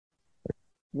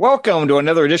Welcome to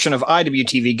another edition of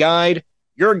IWTV Guide,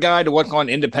 your guide to what's on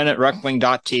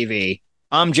independentwrestling.tv.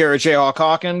 I'm Jared J.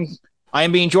 Hawken. I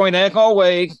am being joined, as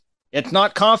always, it's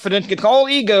not confident, it's all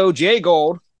ego, Jay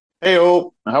Gold. Hey,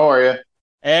 how are you?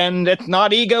 And it's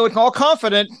not ego, it's all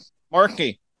confident,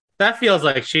 Marky. That feels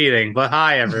like cheating, but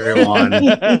hi, everyone.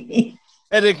 It's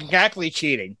exactly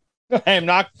cheating. I am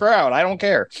not proud. I don't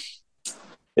care.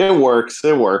 It works.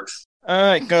 All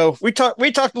right, so we talked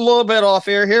a little bit off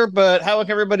air here, but how was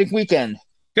everybody's weekend?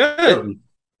 Good.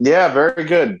 Yeah, very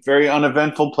good. Very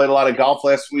uneventful. Played a lot of golf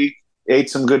last week. Ate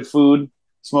some good food.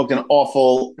 Smoked an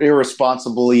awful,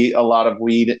 irresponsibly a lot of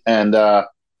weed, and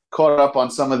caught up on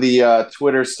some of the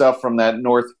Twitter stuff from that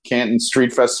North Canton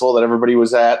Street Festival that everybody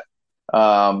was at.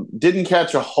 Didn't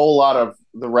catch a whole lot of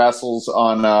the wrestles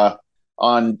on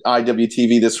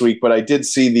IWTV this week, but I did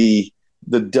see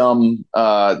the dumb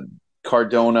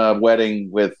Cardona wedding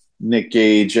with Nick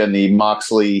Gage and the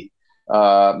Moxley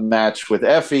match with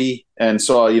Effie, and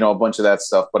saw a bunch of that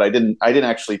stuff. But I didn't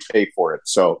actually pay for it,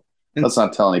 so let's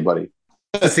not tell anybody.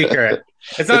 It's a secret.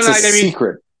 It's a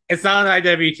secret. It's not on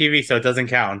IWTV, so it doesn't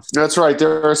count. That's right.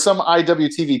 There are some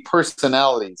IWTV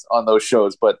personalities on those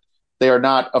shows, but they are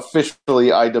not officially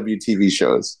IWTV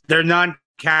shows. They're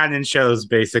non-canon shows,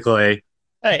 basically.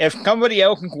 Hey, if somebody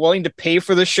else is willing to pay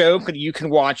for the show, you can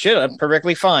watch it. I'm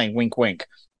perfectly fine. Wink, wink.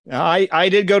 I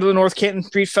did go to the North Canton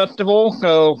Street Festival,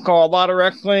 so saw a lot of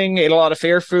wrestling, ate a lot of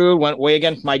fair food, went way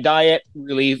against my diet.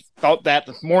 Really felt that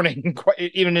this morning,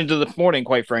 even into this morning,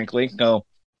 quite frankly. So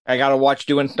I got to watch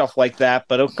doing stuff like that,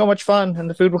 but it was so much fun, and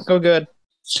the food was so good.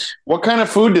 What kind of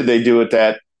food did they do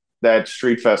at that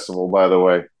street festival, by the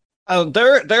way?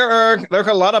 There's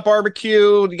a lot of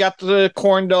barbecue. You got the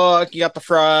corn dog, you got the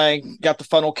fry, you got the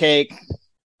funnel cake.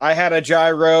 I had a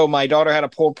gyro. My daughter had a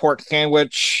pulled pork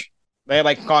sandwich. They had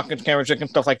like cocktail sandwiches and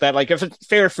stuff like that. Like if it's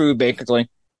fair food, basically.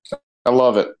 I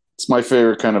love it. It's my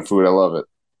favorite kind of food. I love it.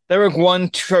 There was one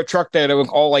truck there that was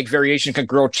all like variations of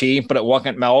grilled cheese, but it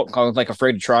wasn't melt. I was like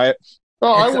afraid to try it.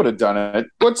 Oh, I would have done it.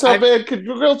 What's so bad?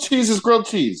 Grilled cheese is grilled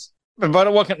cheese. But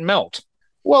it wasn't melt.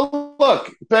 Well,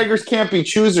 look, beggars can't be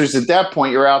choosers. At that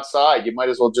point, you're outside. You might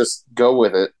as well just go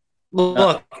with it.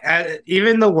 Look,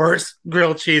 even the worst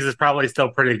grilled cheese is probably still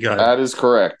pretty good. That is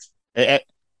correct.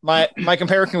 My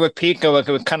comparison with pizza, it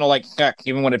was kind of like,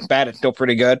 even when it's bad, it's still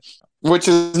pretty good. Which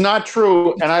is not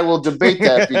true, and I will debate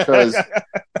that because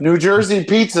New Jersey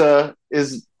pizza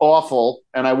is awful,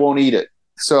 and I won't eat it.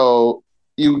 So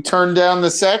you turn down the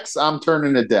sex, I'm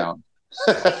turning it down.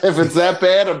 If it's that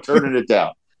bad, I'm turning it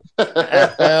down.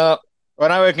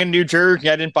 When I was in New Jersey,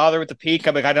 I didn't bother with the peak.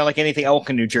 I didn't like anything else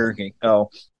in New Jersey.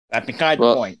 So that's beside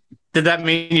the point. Did that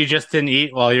mean you just didn't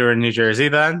eat while you were in New Jersey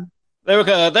then? There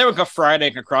was a Friday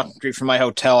across the street from my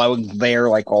hotel. I was there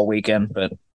like all weekend,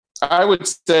 but I would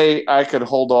say I could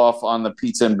hold off on the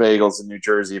pizza and bagels in New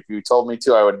Jersey. If you told me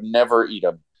to, I would never eat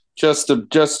them.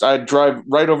 I'd drive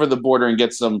right over the border and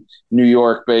get some New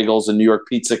York bagels and New York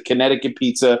pizza, Connecticut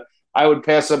pizza. I would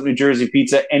pass up New Jersey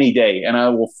pizza any day, and I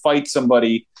will fight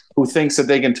somebody who thinks that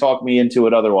they can talk me into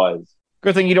it otherwise.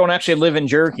 Good thing you don't actually live in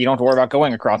Jersey. You don't have to worry about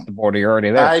going across the border. You're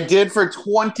already there. I did for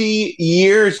 20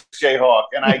 years, Jayhawk,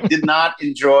 and I did not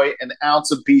enjoy an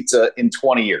ounce of pizza in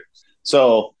 20 years.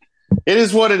 So it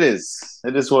is what it is.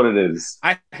 It is what it is.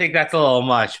 I think that's a little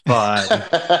much,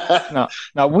 but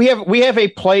no. We have a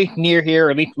place near here.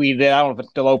 At least we did. I don't know if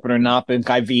it's still open or not, but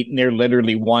I've eaten there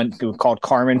literally once. It was called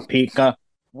Carmen's Pizza.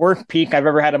 Worst pizza I've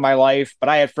ever had in my life. But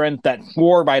I had friends that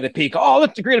swore by the pizza. Oh,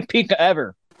 that's the greatest pizza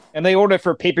ever. And they ordered it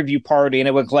for a pay-per-view party, and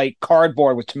it was like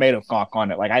cardboard with tomato sauce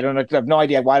on it. Like I have no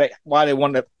idea why they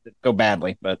wanted it so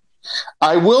badly. But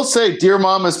I will say, Dear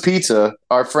Mama's Pizza,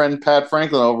 our friend Pat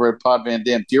Franklin over at Pod Van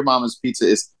Dam, Dear Mama's Pizza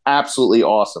is absolutely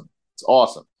awesome. It's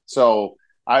awesome. So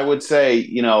I would say,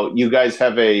 you guys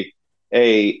have a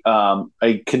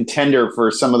contender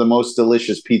for some of the most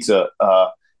delicious pizza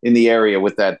in the area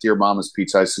with that Dear Mama's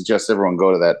Pizza. I suggest everyone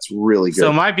go to that. It's really good.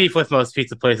 So my beef with most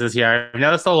pizza places here, I've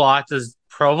noticed a lot is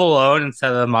provolone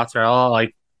instead of mozzarella.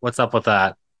 Like, what's up with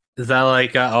that? Is that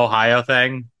like an Ohio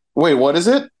thing? Wait, what is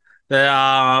it?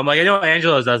 I know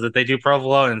Angelo's does it. They do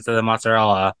provolone instead of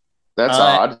mozzarella. That's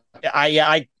odd.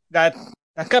 That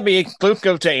could be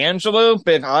exclusive to Angelo,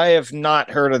 but I have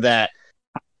not heard of that.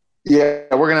 Yeah,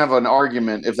 we're gonna have an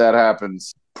argument if that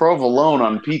happens. Provolone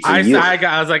on pizza. I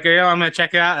was like, I'm gonna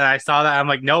check it out, and I saw that. I'm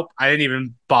like, nope, I didn't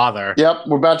even bother. Yep,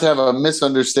 we're about to have a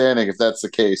misunderstanding if that's the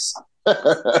case.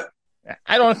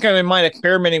 I don't kind of mind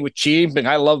experimenting with cheese, but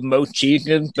I love most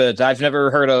cheeses, but I've never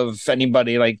heard of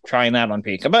anybody like trying that on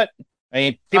pizza. But I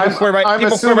mean, people swear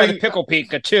by the pickle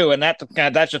pizza too, and that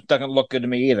just doesn't look good to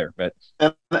me either. But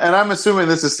and I'm assuming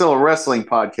this is still a wrestling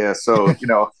podcast, so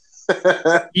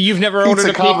You've never ordered Pizza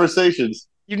a pizza? conversations.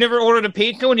 You've never ordered a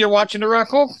pizza when you're watching the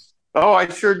wrestle? Oh, I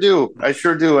sure do. I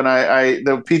sure do. And I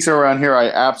the pizza around here I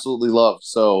absolutely love.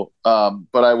 So,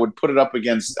 but I would put it up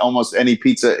against almost any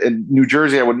pizza in New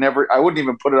Jersey. I wouldn't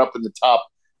even put it up in the top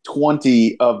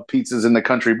 20 of pizzas in the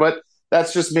country. But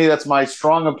that's just me. That's my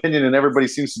strong opinion, and everybody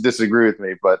seems to disagree with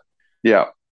me. But yeah.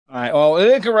 All right. Well, it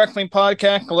is a wrestling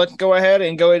podcast. So let's go ahead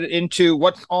and go into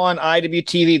what's on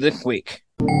IWTV this week.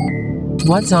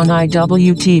 What's on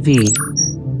IWTV?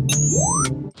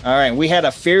 All right. We had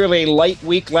a fairly light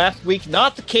week last week.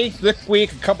 Not the case this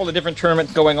week. A couple of different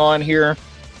tournaments going on here.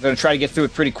 I'm going to try to get through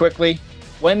it pretty quickly.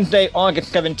 Wednesday,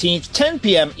 August 17th, 10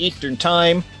 p.m. Eastern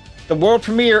Time, the world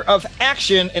premiere of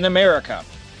Action in America.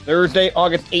 Thursday,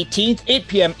 August 18th, 8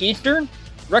 p.m. Eastern,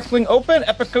 Wrestling Open,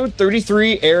 episode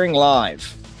 33, airing live.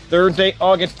 Thursday,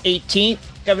 August 18th,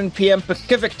 7 p.m.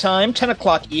 Pacific Time, 10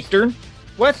 o'clock Eastern,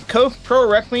 West Coast Pro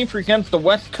Wrestling presents the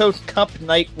West Coast Cup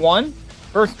Night 1,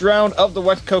 first round of the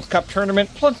West Coast Cup tournament,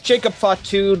 plus Jacob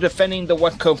Fatu defending the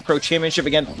West Coast Pro Championship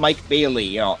against Mike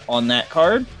Bailey on that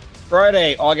card.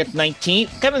 Friday, August 19th,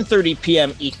 7:30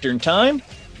 p.m. Eastern Time,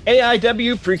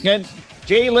 AIW presents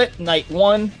J-Lit Night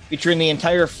 1, featuring the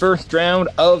entire first round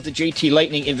of the JT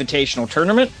Lightning Invitational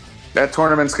Tournament. That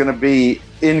tournament's going to be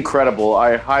incredible.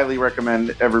 I highly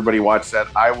recommend everybody watch that.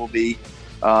 I'll be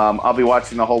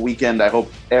watching the whole weekend. I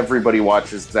hope everybody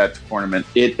watches that tournament.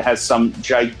 It has some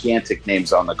gigantic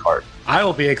names on the card. I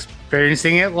will be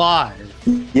experiencing it live.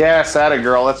 Yes, atta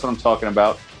girl. That's what I'm talking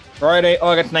about. Friday,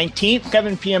 August 19th,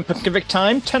 7 p.m. Pacific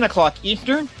Time, 10 o'clock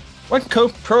Eastern, West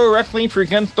Coast Pro Wrestling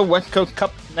presents the West Coast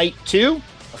Cup Night 2,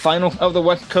 the final of the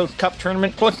West Coast Cup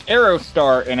tournament, plus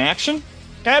Aerostar in action.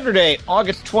 Saturday,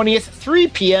 August 20th, 3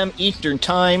 p.m. Eastern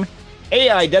Time,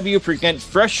 AIW presents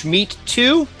Fresh Meat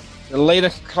 2, the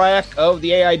latest class of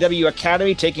the AIW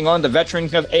Academy taking on the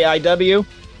veterans of AIW.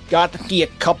 Got to see a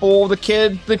couple of the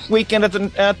kids this weekend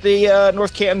at the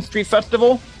North Canton Street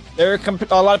Festival. There's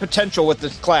a lot of potential with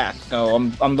this class, so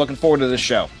I'm looking forward to this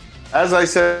show. As I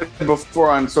said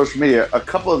before on social media, a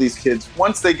couple of these kids,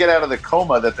 once they get out of the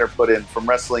coma that they're put in from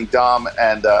wrestling Dom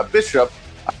and Bishop,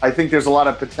 I think there's a lot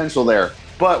of potential there.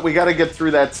 But we got to get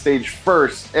through that stage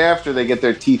first after they get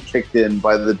their teeth kicked in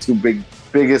by the two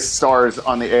biggest stars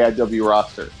on the AIW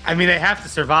roster. I mean, they have to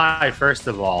survive, first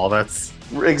of all. That's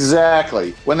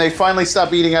exactly. When they finally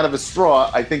stop eating out of a straw,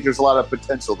 I think there's a lot of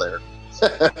potential there.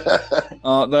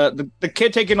 The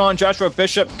kid taking on Joshua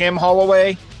Bishop, Cam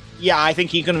Holloway. Yeah, I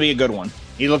think he's going to be a good one.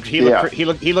 He looked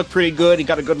pretty good. He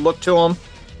got a good look to him.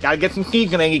 Got to get some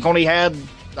seasoning. He's only had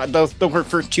those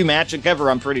first two matches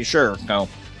ever, I'm pretty sure. So,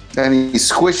 and he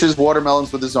squishes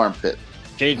watermelons with his armpit.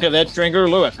 Jacob Ed Stringer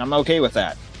Lewis. I'm okay with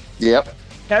that. Yep.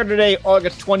 Saturday,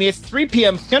 August 20th, 3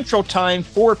 p.m. Central Time,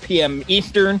 4 p.m.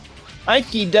 Eastern.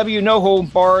 ITW No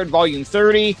Holds Barred, Volume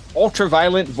 30,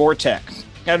 Ultraviolent Vortex.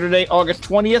 Saturday, August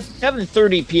 20th,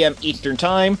 7:30 p.m. Eastern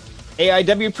Time,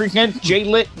 AIW presents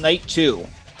J-Lit Night 2.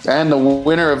 And the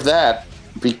winner of that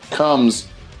becomes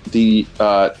the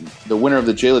winner of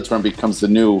the J-Lit tournament becomes the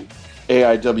new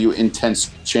AIW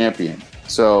Intense Champion.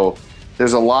 So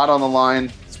there's a lot on the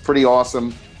line. It's pretty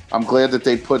awesome. I'm glad that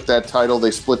they put that title.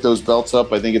 They split those belts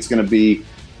up. I think it's going to be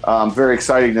very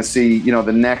exciting to see,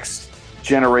 the next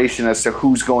generation as to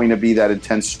who's going to be that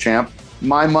Intense champ.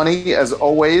 My money, as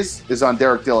always, is on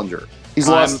Derek Dillinger.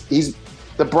 He's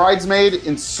the bridesmaid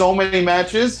in so many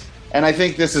matches, and I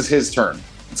think this is his turn.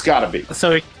 It's got to be.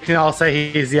 So we can all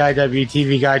say he's the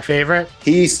IWTV Guide favorite?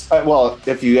 He's,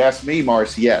 if you ask me,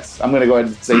 Mars, yes. I'm going to go ahead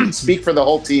and say, speak for the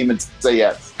whole team and say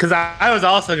yes. Because I was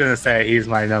also going to say he's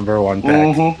my number one pick.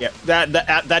 Mm-hmm. Yeah,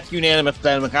 that's unanimous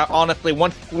then. Honestly,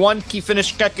 once he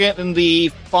finished second in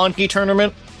the Fonky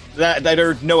tournament, that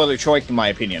there's no other choice in my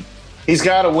opinion. He's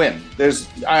got to win.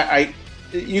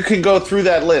 You can go through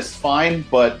that list, fine,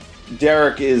 but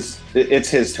Derek it's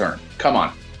his turn. Come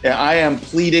on. I am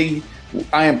pleading.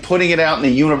 I am putting it out in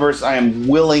the universe. I am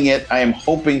willing it. I am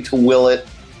hoping to will it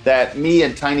that me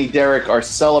and Tiny Derek are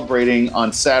celebrating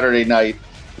on Saturday night,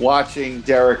 watching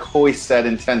Derek hoist that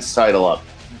Intense title up.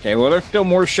 Okay, well, there's still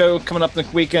more shows coming up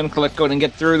this weekend. Let's go ahead and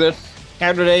get through this.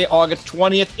 Saturday, August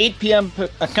 20th, 8 p.m.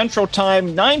 Central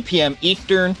Time, 9 p.m.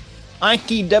 Eastern.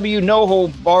 ITW No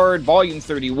Holds Barred, Volume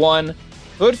 31.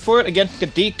 Hoodfoot against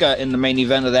Kadika in the main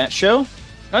event of that show.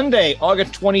 Sunday,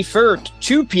 August 21st,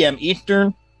 2 p.m.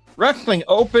 Eastern. Wrestling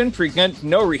Open presents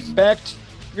No Respect.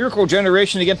 Miracle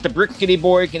Generation against the Brick City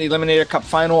Boys in the Eliminator Cup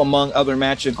Final, among other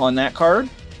matches on that card.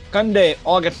 Sunday,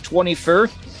 August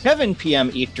 21st, 7 p.m.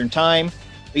 Eastern Time.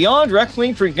 Beyond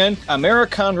Wrestling presents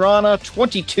American Rana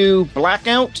 22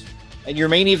 Blackout. And your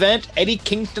main event, Eddie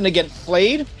Kingston against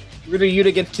Slade. Ryuta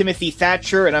against Timothy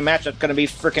Thatcher in a match that's going to be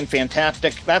freaking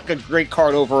fantastic. That's a great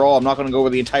card overall. I'm not going to go over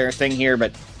the entire thing here,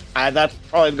 but that's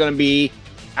probably going to be,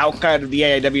 outside of the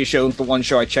AIW show, the one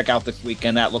show I check out this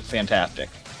weekend. That looks fantastic.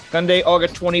 Sunday,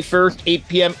 August 21st, 8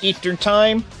 p.m. Eastern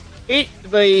Time.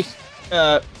 The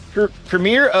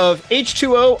premiere of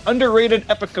H2O Underrated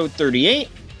Episode 38.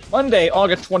 Monday,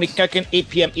 August 22nd, 8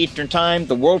 p.m. Eastern Time.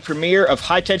 The world premiere of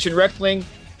High Tension Wrestling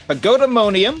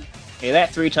Pagodamonium. Say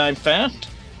that 3 times fast.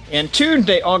 And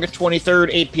Tuesday, August 23rd,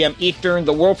 8 p.m. Eastern,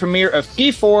 the world premiere of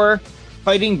P4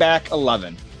 Fighting Back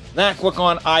 11. That look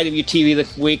on IWTV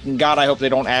this week, and God, I hope they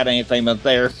don't add anything, but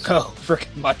they're so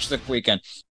freaking much this weekend.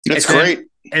 It's great.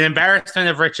 An embarrassment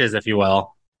of riches, if you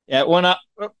will. Yeah,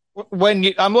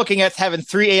 I'm looking at having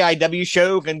 3 AIW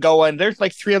shows and going, there's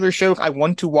like 3 other shows I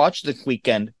want to watch this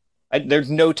weekend. There's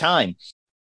no time.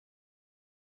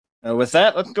 With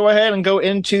that, let's go ahead and go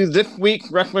into this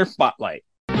week's Wrestler Spotlight.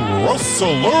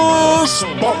 Wrestler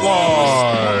Spotlight.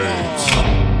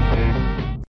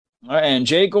 All right, and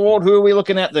Jay Gold, who are we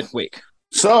looking at this week?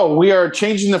 So we are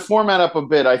changing the format up a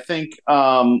bit. I think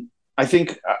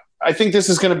this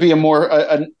is going to be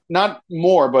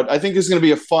but I think this is going to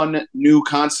be a fun new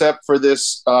concept for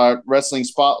this wrestler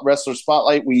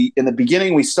spotlight. In the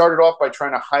beginning, we started off by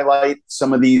trying to highlight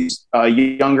some of these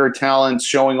younger talents,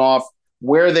 showing off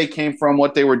where they came from,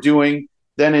 what they were doing.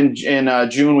 Then in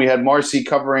June, we had Marcy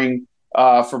covering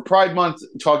for Pride Month,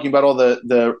 talking about all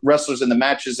the wrestlers and the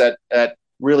matches that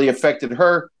really affected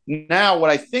her. Now,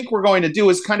 what I think we're going to do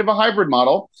is kind of a hybrid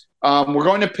model. We're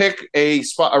going to pick a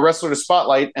wrestler to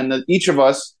spotlight, and each of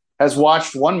us has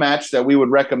watched one match that we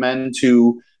would recommend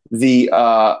to the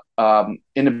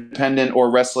independent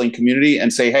or wrestling community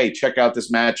and say, hey, check out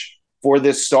this match for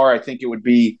this star. I think it would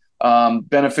be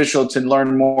beneficial to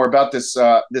learn more about this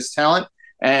talent.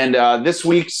 And this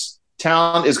week's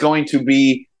talent is going to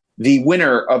be the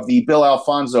winner of the Bill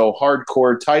Alfonso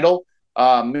Hardcore title,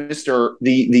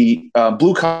 the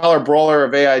blue collar brawler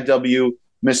of AIW,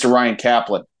 Mr. Ryan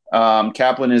Kaplan.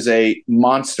 Kaplan is a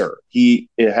monster.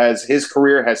 His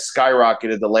career has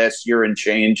skyrocketed the last year and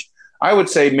change. I would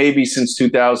say maybe since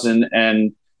 2000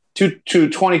 and to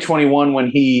 2021 when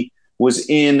he was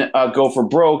in Go for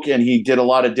Broke, and he did a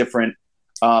lot of different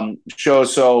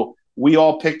shows. So we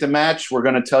all picked a match. We're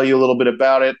going to tell you a little bit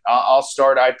about it. I'll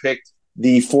start. I picked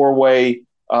the 4-way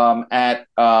at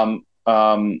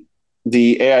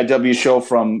the AIW show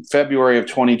from February of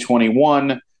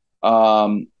 2021.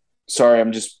 Sorry,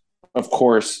 of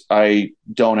course, I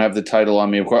don't have the title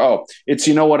on me. Of course. Oh, it's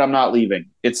You Know What, I'm Not Leaving.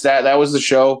 It's that was the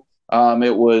show.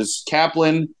 It was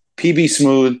Kaplan, PB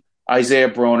Smooth, Isaiah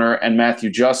Broner, and Matthew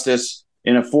Justice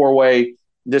in a 4-way.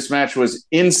 This match was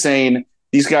insane.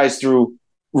 These guys threw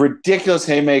ridiculous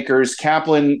haymakers.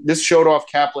 This showed off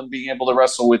Kaplan being able to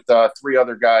wrestle with 3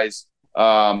 other guys.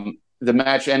 The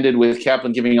match ended with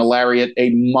Kaplan giving a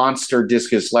monster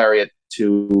discus lariat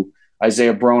to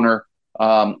Isaiah Broner.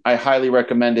 I highly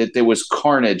recommend it. There was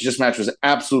carnage. This match was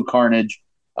absolute carnage.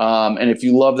 And if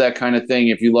you love that kind of thing,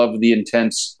 if you love the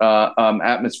intense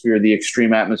atmosphere, the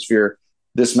extreme atmosphere,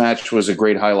 this match was a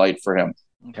great highlight for him.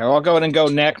 Okay, well, I'll go ahead and go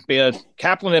next because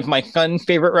Kaplan is my son's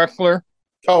favorite wrestler.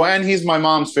 Oh, and he's my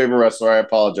mom's favorite wrestler. I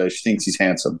apologize. She thinks he's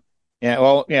handsome. Yeah,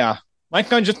 well, yeah. My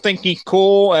son just thinks he's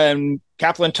cool, and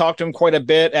Kaplan talked to him quite a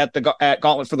bit at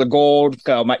Gauntlet for the Gold.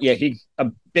 He's a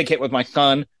big hit with my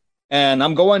son. And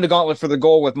I'm going to Gauntlet for the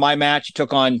Gold with my match. He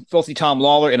took on Filthy Tom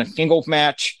Lawler in a singles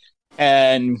match.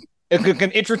 And it's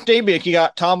interesting because you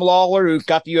got Tom Lawler, who's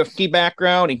got the UFC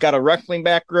background. He got a wrestling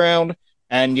background.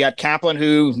 And you got Kaplan,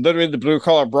 who's literally the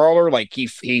blue-collar brawler. Like, he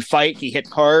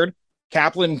hits hard.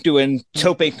 Kaplan doing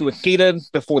tope suicidas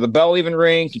before the bell even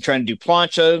rings. He's trying to do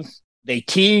planchas. They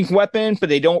tease weapons, but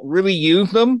they don't really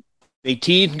use them. They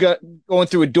tease going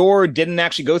through a door, didn't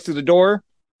actually go through the door.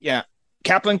 Yeah.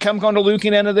 Kaplan comes on the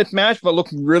losing end of this match, but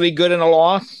looked really good in a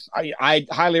loss. I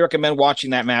highly recommend watching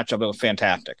that match. It was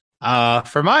fantastic.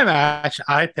 For my match,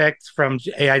 I picked from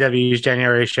AIW's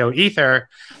January show Ether,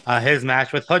 his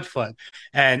match with Hoodfoot.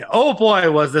 And oh boy,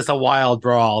 was this a wild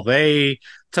brawl. They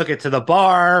took it to the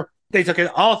bar. They took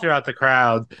it all throughout the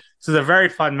crowd. This is a very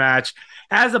fun match.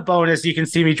 As a bonus, you can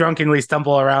see me drunkenly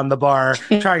stumble around the bar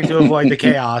trying to avoid the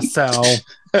chaos. So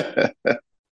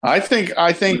I think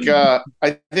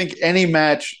any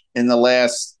match in the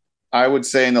last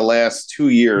 2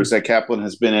 years that Kaplan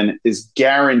has been in is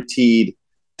guaranteed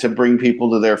to bring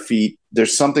people to their feet.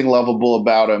 There's something lovable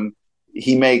about him.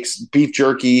 He makes beef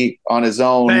jerky on his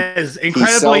own. That is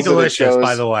incredibly delicious,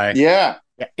 by the way. Yeah.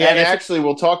 And actually,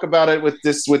 we'll talk about it with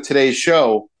today's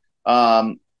show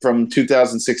from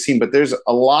 2016. But there's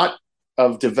a lot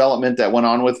of development that went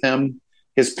on with him.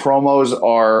 His promos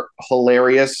are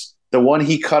hilarious. the one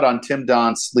he cut on Tim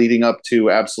Donst leading up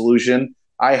to Absolution.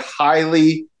 I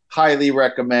highly, highly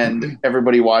recommend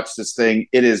everybody watch this thing.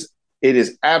 It is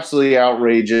absolutely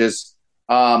outrageous.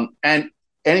 And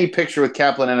any picture with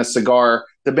Kaplan and a cigar.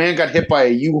 The man got hit by a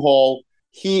U-Haul.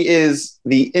 He is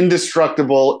the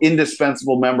indestructible,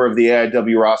 indispensable member of the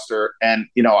AIW roster, and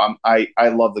I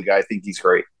love the guy. I think he's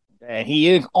great. And he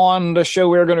is on the show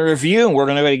we're going to review, and we're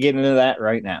going to get into that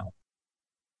right now.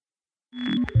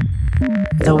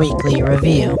 The Weekly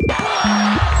Review.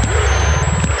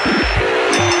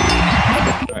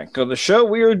 All right, so the show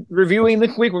we're reviewing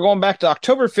this week, we're going back to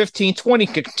October 15,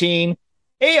 2016.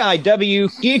 AIW,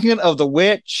 Geekend of the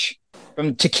Witch,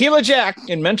 from Tequila Jack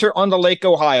in Mentor-on-the Lake,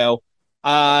 Ohio.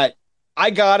 I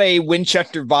got a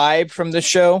Winchester vibe from this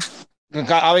show.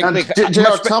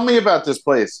 Tell me about this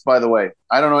place, by the way.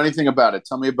 I don't know anything about it.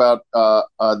 Tell me about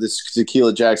this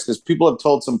Tequila Jacks, because people have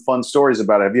told some fun stories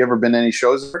about it. Have you ever been to any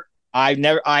shows there? I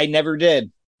never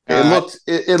did.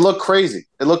 It looked crazy.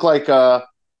 It looked like one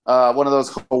of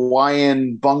those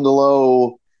Hawaiian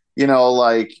bungalow,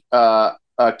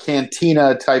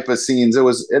 cantina type of scenes. It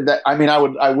was that. I mean,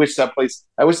 I wish that place.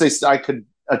 I wish I could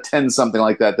attend something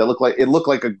like that. It looked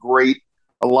like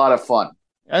a lot of fun.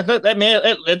 I thought that man,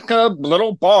 it's a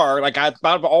little bar. Like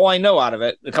about all I know out of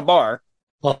it, it's a bar.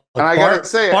 Well, and I gotta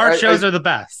say, bar shows are the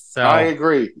best. So I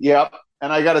agree. Yep.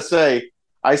 And I gotta say,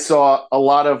 I saw a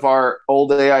lot of our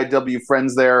old AIW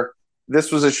friends there.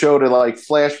 This was a show to like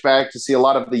flashback to see a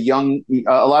lot of a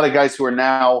lot of guys who are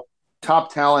now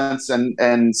top talents,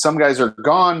 and some guys are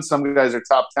gone. Some guys are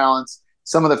top talents.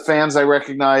 Some of the fans I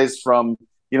recognized from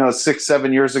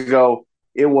 6-7 years ago.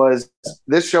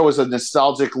 This show was a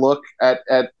nostalgic look at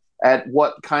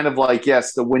what kind of like,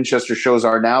 yes, the Winchester shows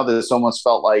are now. This almost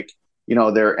felt like,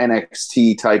 their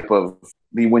NXT type of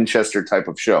the Winchester type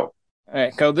of show. All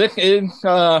right, so this is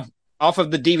off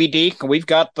of the DVD. We've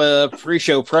got the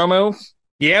pre-show promo.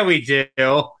 Yeah, we do.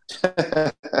 All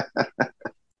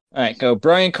right, so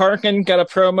Brian Karkin got a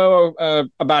promo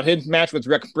about his match with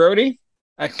Rick Brody.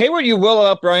 Say what you will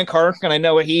about Brian Karkin. I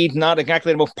know he's not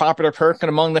exactly the most popular person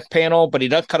among this panel, but he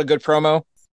does cut a good promo.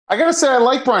 I gotta say, I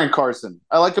like Brian Carson.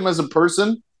 I like him as a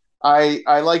person. I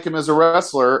like him as a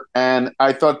wrestler, and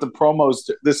I thought the promos,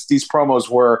 these promos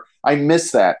were. I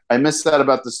miss that. I miss that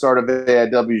about the start of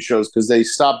AIW shows because they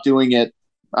stopped doing it.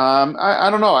 I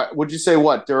don't know. Would you say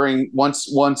what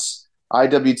once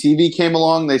IWTV came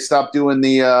along, they stopped doing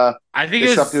the. I think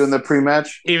they stopped doing the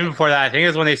pre-match. Even before that, I think it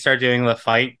was when they started doing the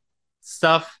fight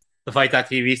stuff, the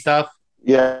fight.tv stuff.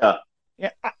 Yeah.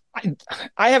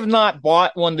 I have not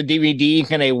bought one of the DVDs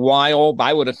in a while, but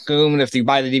I would assume if you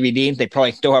buy the DVD, they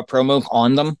probably still have promos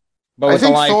on them. But I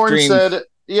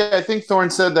think Thorne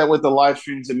said that with the live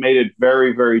streams, it made it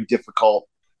very, very difficult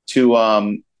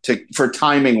for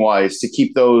timing wise to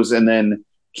keep those and then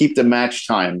keep the match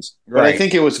times. Right. But I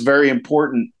think it was very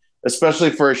important,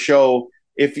 especially for a show.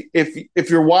 If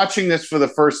you're watching this for the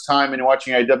first time and you're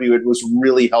watching IW, it was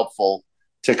really helpful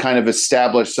to kind of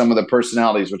establish some of the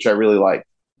personalities, which I really like.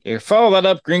 You follow that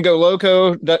up, Gringo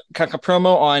Loco cut a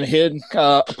promo on his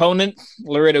opponent,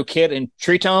 Laredo Kid and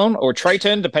Triton,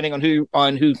 depending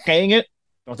on who's saying it.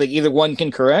 I don't think either one can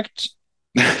correct.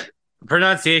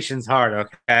 Pronunciation's hard,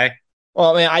 okay?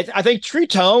 Well, I mean, I think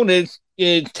Triton is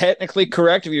technically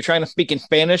correct if you're trying to speak in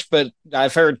Spanish, but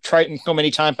I've heard Triton so many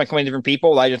times by so many different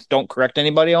people, I just don't correct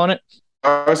anybody on it.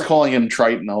 I was calling him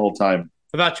Triton the whole time.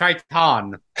 What about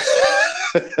Triton?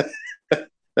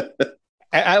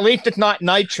 At least it's not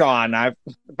Nitron.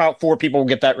 About 4 people will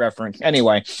get that reference.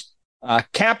 Anyway,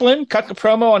 Kaplan cut the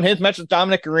promo on his match with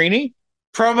Dominic Garrini.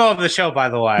 Promo of the show, by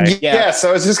the way. Yes,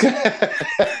 I was just gonna...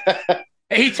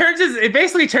 It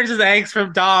basically turns his angst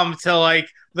from Dom to like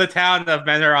the town of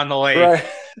Mentor-on-the-Lake. Right.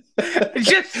 It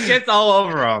just gets all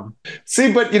over him.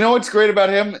 See, but you know what's great about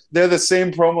him? They're the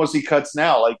same promos he cuts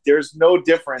now. Like, there's no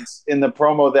difference in the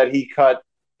promo that he cut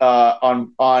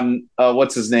on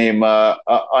what's his name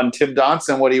on Tim Donst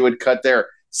and what he would cut there.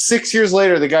 6 years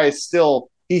later, the guy is still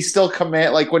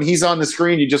command. Like, when he's on the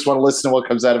screen, you just want to listen to what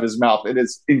comes out of his mouth. It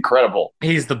is incredible.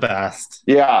 He's the best.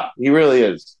 Yeah, he really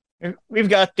is. We've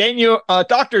got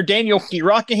Dr. Daniel P.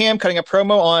 Rockingham cutting a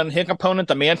promo on his opponent,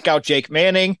 the Man Scout Jake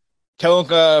Manning, telling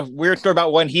a weird story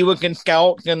about when he was in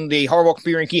Scout and the horrible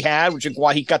experience he had, which is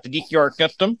why he got the DQR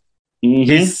system.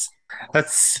 Mm-hmm.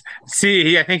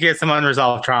 I think he has some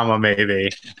unresolved trauma, maybe.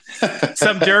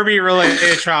 Some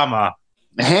derby-related trauma.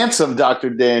 Handsome Dr.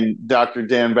 Dan back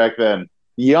then.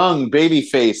 Young, baby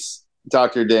face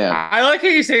Dr. Dan. I like how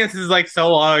you're saying this is like so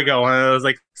long ago when it was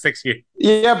like 6 years.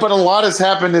 Yeah, but a lot has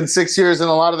happened in 6 years, and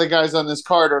a lot of the guys on this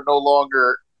card are no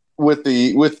longer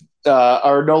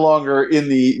are no longer in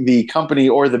the company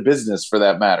or the business for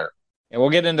that matter. And we'll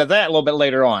get into that a little bit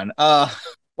later on. Well,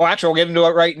 actually, we'll get into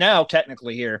it right now,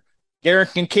 technically, here.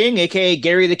 Garrick and King, a.k.a.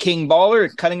 Gary the King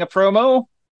Baller, cutting a promo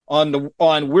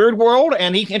on Weird World,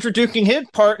 and he's introducing his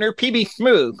partner, PB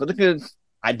Smooth.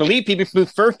 I believe PB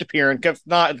Smooth's first appearance, if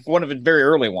not one of his very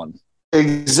early ones.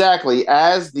 Exactly,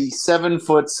 as the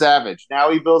 7-foot Savage. Now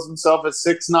he bills himself as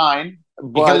 6'9",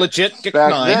 but legit 6'9".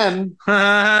 Back then,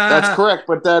 that's correct.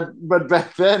 But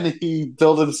back then he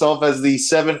billed himself as the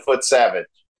 7-foot Savage.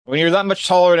 When you're that much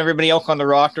taller than everybody else on the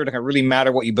roster, it doesn't really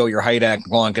matter what you build your height at, as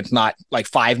long as it's not like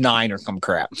 5'9" or some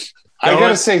crap. I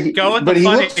gotta say, but he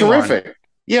looked terrific. One.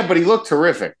 Yeah, but he looked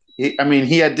terrific. He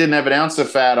didn't have an ounce of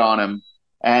fat on him,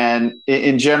 and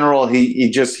in general,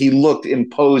 he looked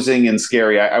imposing and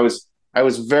scary. I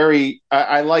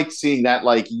liked seeing that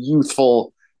like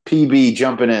youthful PB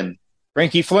jumping in.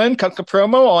 Frankie Flynn cut the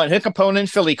promo on his opponent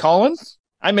Philly Collins.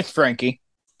 I miss Frankie.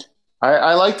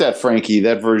 I like that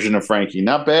version of Frankie.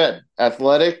 Not bad.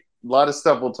 Athletic. A lot of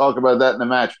stuff. We'll talk about that in the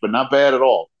match, but not bad at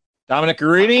all. Dominic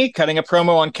Garrini cutting a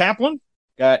promo on Kaplan.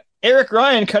 Got Eric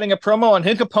Ryan cutting a promo on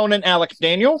his opponent Alex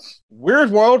Daniels. Weird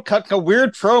World cut a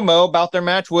weird promo about their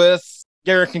match with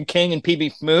Garrick and King and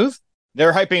PB Smooth.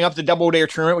 They're hyping up the Double Dare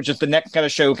tournament, which is the next kind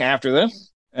of show after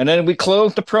this. And then we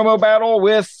close the promo battle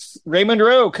with Raymond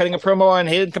Rowe cutting a promo on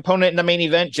his opponent in the main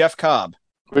event, Jeff Cobb.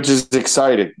 Which is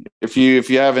exciting. If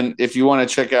you want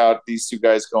to check out these two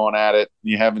guys going at it,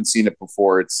 and you haven't seen it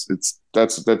before, it's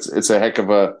a heck of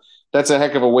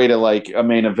a way to like a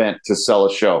main event to sell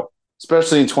a show,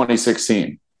 especially in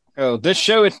 2016. Oh, this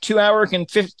show is 2 hours and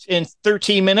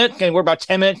 13 minutes, and we're about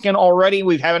 10 minutes in already.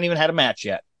 We haven't even had a match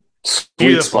yet.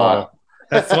 Beautiful. Spot.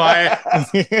 That's why,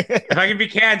 if I can be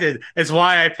candid, it's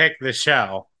why I picked the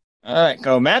show. All right,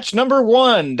 go. Match number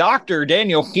 1, Dr.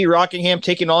 Daniel P. Rockingham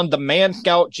taking on the Man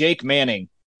Scout Jake Manning.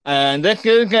 And this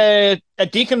is a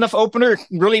decent enough opener.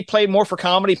 Really played more for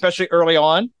comedy, especially early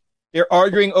on. They're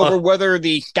arguing over whether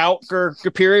the Scouts are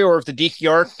superior or if the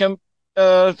DCR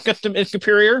system is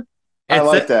superior. I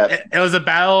like that. It was a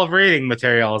battle of reading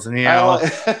materials, and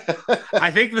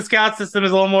I think the Scout system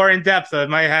is a little more in depth, so it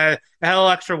might have a little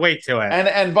extra weight to it.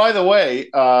 And by the way,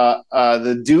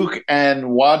 the Duke and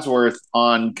Wadsworth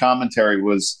on commentary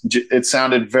it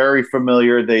sounded very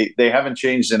familiar. They haven't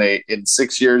changed in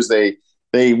 6 years.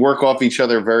 They work off each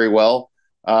other very well.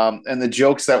 And the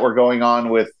jokes that were going on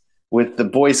with the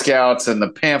Boy Scouts and the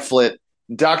pamphlet,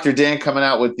 Dr. Dan coming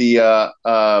out with the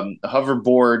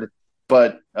hoverboard.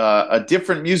 But a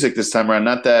different music this time around,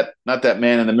 not that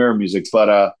Man in the Mirror music,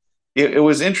 but it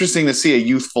was interesting to see a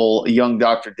young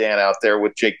Dr. Dan out there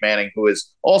with Jake Manning, who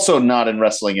is also not in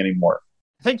wrestling anymore.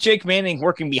 I think Jake Manning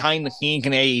working behind the scenes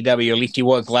in AEW, at least he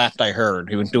was last I heard.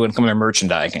 He was doing some of their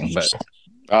merchandising. But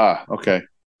okay.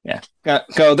 Yeah.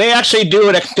 So they actually do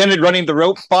an extended running the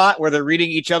rope spot where they're reading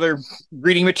each other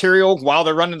reading material while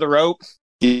they're running the rope.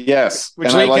 Yes, and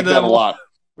I like that a lot.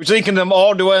 We're thinking them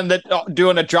all doing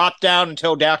a drop down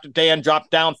until Dr. Dan dropped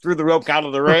down through the rope out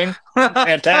of the ring.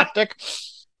 Fantastic.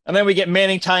 And then we get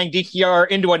Manning tying DCR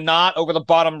into a knot over the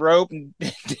bottom rope,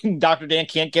 and Dr. Dan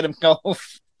can't get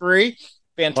himself free.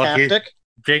 Fantastic.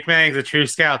 Jake Manning's a true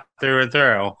scout through and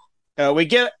through. We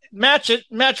get match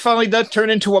finally does turn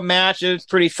into a match. It's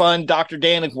pretty fun. Dr.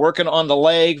 Dan is working on the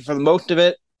leg for the most of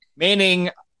it.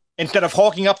 Manning, instead of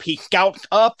hulking up, he scouts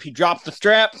up. He drops the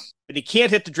strap. But he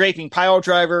can't hit the draping pile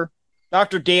driver.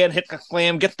 Dr. Dan hits the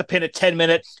slam, gets the pin at 10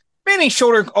 minutes. Manning's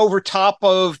shoulder over top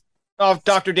of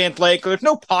Dr. Dan's leg. There's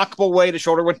no possible way the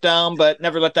shoulder went down, but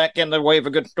never let that get in the way of a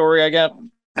good story, I guess.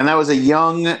 And that was a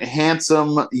young,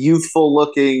 handsome,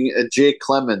 youthful-looking Jake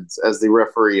Clemens as the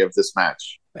referee of this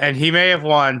match. And he may have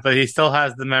won, but he still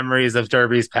has the memories of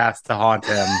Derby's past to haunt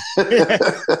him.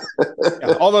 The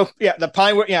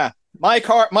Pinewood,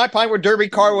 My Pinewood Derby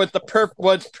car was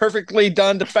was perfectly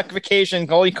done to specifications.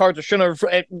 All these cars that shouldn't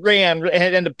have ran and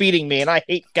ended up beating me, and I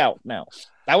hate Scout now.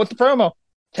 That was the promo.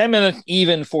 10 minutes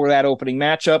even for that opening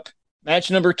matchup. Match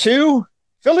number 2,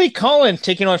 Philly Collins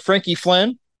taking on Frankie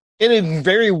Flynn. It is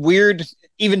very weird,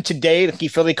 even today, to see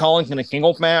Philly Collins in a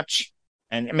singles match.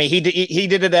 And I mean, he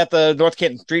did it at the North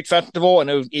Canton Street Festival, and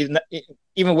it was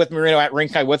even with Marino at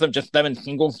ringside with him, just them in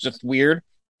singles, just weird.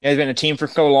 He's been a team for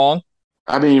so long.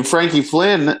 I mean, Frankie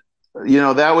Flynn,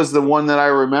 that was the one that I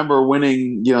remember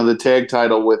winning, the tag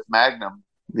title with Magnum,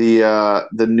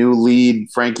 the new lead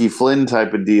Frankie Flynn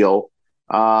type of deal.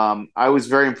 I was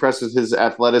very impressed with his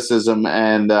athleticism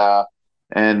and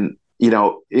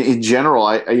in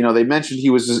general, they mentioned he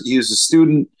was a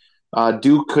student.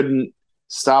 Duke couldn't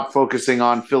stop focusing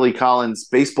on Philly Collins'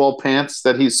 softball pants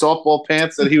that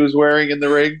he was wearing in the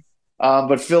ring.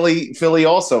 But Philly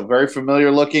also very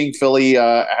familiar looking. Philly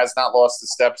has not lost a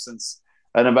step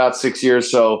in about 6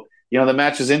 years. So the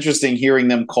match was interesting hearing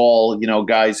them call,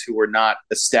 guys who were not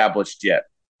established yet.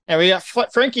 And we got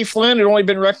Frankie Flynn, who'd only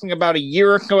been wrestling about a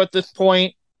year ago at this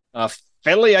point.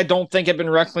 Philly, I don't think had been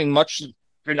wrestling much.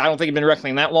 I don't think he'd been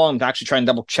wrestling that long. I'm actually trying to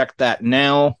double check that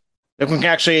now.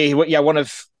 Actually, one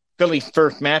of Philly's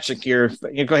first matches here.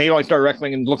 He only started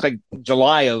wrestling and looked like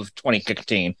July of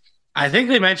 2016. I think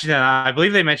they mentioned it. I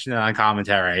believe they mentioned it on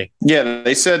commentary. Yeah,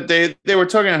 they said they were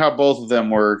talking about how both of them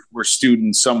were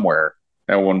students somewhere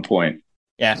at one point.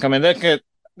 Yeah, I mean,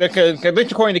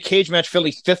 according to Cage Match,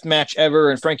 Philly's fifth match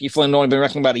ever, and Frankie Flynn had only been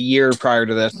wrestling about a year prior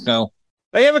to this. So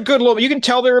they have a good little. You can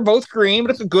tell they were both green,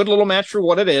 but it's a good little match for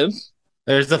what it is.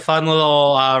 There's a fun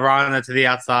little run to the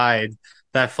outside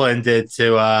that Flynn did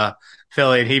to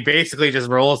Philly, and he basically just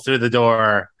rolls through the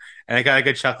door, and it got a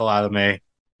good chuckle out of me.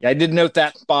 Yeah, I did note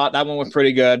that spot. That one was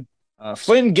pretty good.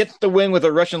 Flynn gets the win with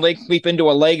a Russian leg sweep into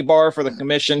a leg bar for the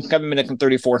commission, 7 minutes and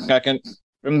 34 seconds.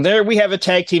 From there, we have a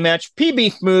tag team match.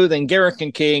 PB Smooth and Garrick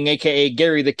and King, a.k.a.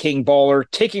 Gary the King Baller,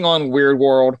 taking on Weird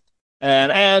World.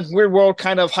 And as Weird World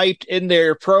kind of hyped in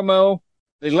their promo,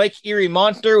 the Lake Erie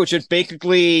Monster, which is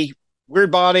basically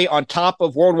Weird Body on top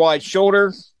of Worldwide's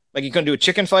shoulder, like he's going to do a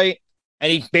chicken fight.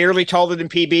 And he's barely taller than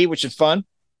PB, which is fun.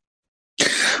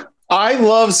 I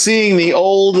love seeing the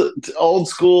old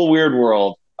school Weird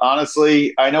World.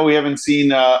 Honestly, I know we haven't seen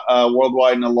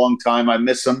Worldwide in a long time. I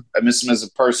miss him. I miss him as a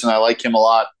person. I like him a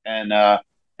lot.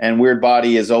 And Weird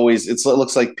Body is always. It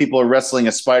looks like people are wrestling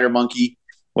a spider monkey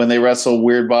when they wrestle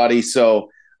Weird Body. So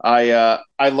I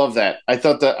love that. I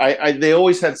thought that they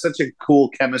always had such a cool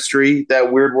chemistry,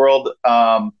 that Weird World.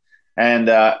 And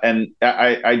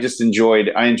I just enjoyed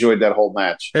that whole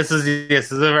match. This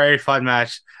is a very fun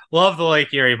match. Love the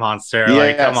Lake Erie Monster.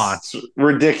 Yes, come on. It's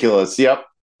ridiculous. Yep.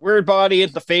 Weird Body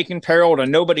is the fake in peril to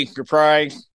nobody's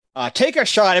surprise. Take a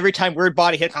shot every time Weird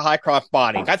Body hits a high cross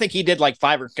body. I think he did like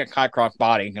 5 or 6 high cross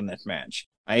bodies in this match.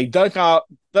 He does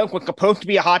what's supposed to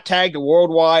be a hot tag to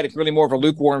Worldwide. It's really more of a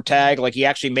lukewarm tag. Like he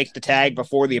actually makes the tag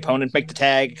before the opponent make the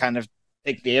tag, kind of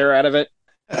take the air out of it.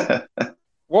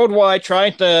 Worldwide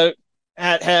trying to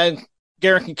had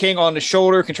Garrick and King on the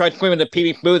shoulder, can try to swim into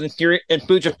PB Smooth, and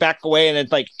Smooth just back away, and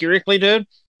it's like, seriously, dude?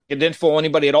 It didn't fool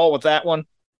anybody at all with that one.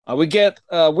 We get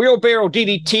wheelbarrow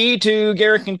DDT to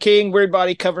Garrick and King, Weird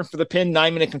Body covering for the pin,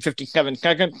 9 minutes and 57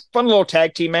 seconds. Fun little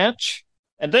tag team match.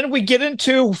 And then we get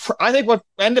into, I think, what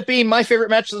ended up being my favorite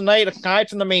match of the night, aside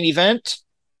from the main event,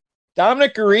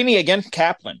 Dominic Garrini against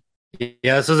Kaplan.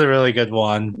 Yeah, this was a really good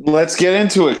one. Let's get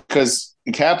into it, because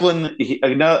Kaplan,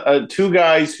 two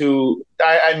guys who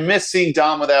I miss seeing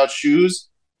Dom without shoes.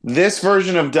 This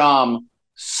version of Dom,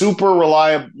 super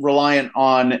reliant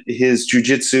on his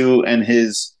jiu-jitsu and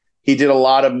he did a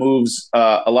lot of moves,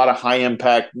 a lot of high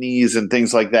impact knees and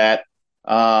things like that.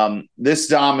 This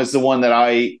Dom is the one that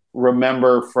I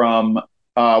remember from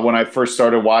when I first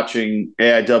started watching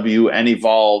AIW and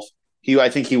Evolve. I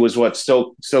think he was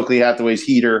Stokely Hathaway's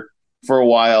heater for a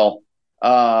while.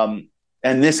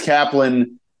 And this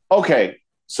Kaplan, okay,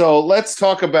 so let's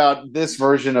talk about this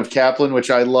version of Kaplan,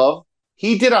 which I love.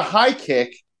 He did a high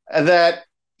kick that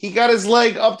he got his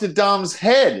leg up to Dom's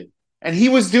head, and he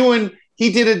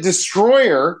did a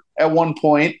destroyer at one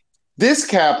point. This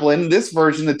Kaplan, this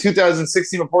version, the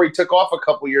 2016, before he took off a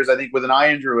couple years, I think, with an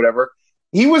eye injury or whatever,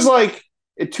 he was like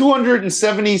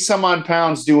 270 some odd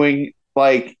pounds doing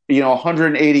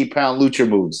 180-pound lucha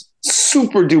moves.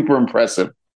 Super duper impressive.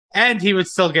 And he would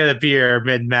still get a beer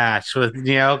mid-match with,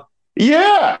 Yeah.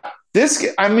 Let's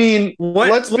be honest.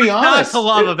 What's not to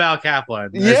love about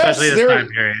Kaplan, especially this time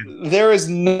period? There is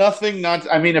nothing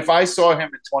if I saw him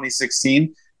in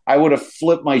 2016, I would have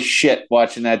flipped my shit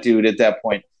watching that dude at that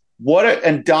point.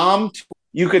 And Dom,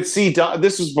 you could see Dom,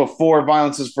 this was before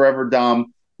Violence is Forever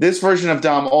Dom. This version of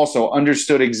Dom also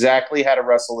understood exactly how to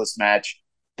wrestle this match.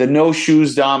 The no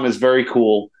shoes Dom is very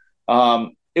cool.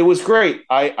 It was great.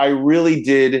 I really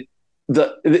did.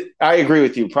 I agree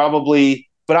with you, probably,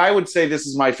 but I would say this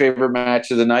is my favorite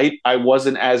match of the night. I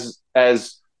wasn't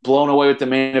as blown away with the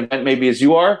main event maybe as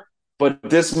you are, but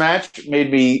this match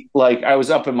made me I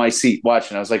was up in my seat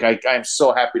watching. I was like, I'm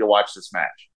so happy to watch this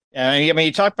match.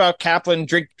 You talk about Kaplan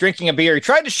drinking a beer. He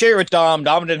tried to share with Dom.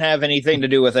 Dom didn't have anything to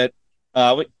do with it.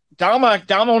 Dom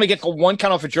only gets one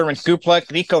count off a German suplex.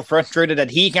 Nico frustrated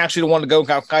that he actually wanted to go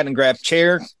outside and grab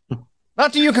chairs.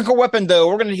 Not the Yukiko weapon,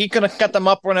 though. He's gonna cut them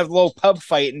up. We're gonna have a little pub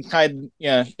fight inside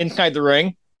the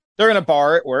ring. They're in a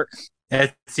bar. It works.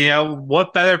 It's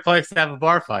what better place to have a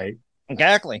bar fight?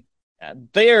 Exactly.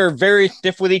 They are very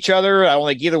stiff with each other. I don't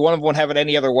think either one of them would have it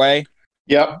any other way.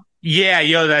 Yep.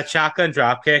 Yeah, that shotgun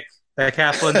drop kick that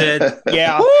Kaplan did.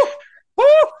 Yeah. Woo!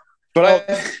 But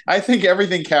I think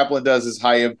everything Kaplan does is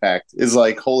high impact. Is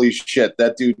like, holy shit,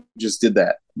 that dude just did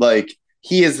that. Like,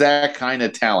 he is that kind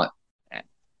of talent.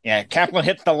 Yeah, Kaplan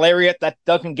hits the lariat. That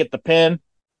doesn't get the pin.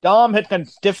 Dom hits the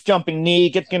stiff jumping knee,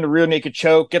 gets into rear naked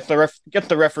choke, gets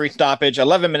the referee stoppage.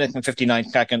 11 minutes and 59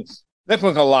 seconds. This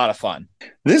was a lot of fun.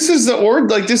 This is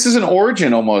this is an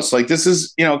origin almost. Like, this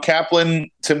is, Kaplan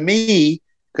to me,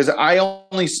 because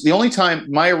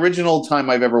my original time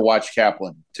I've ever watched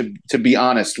Kaplan, to be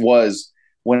honest, was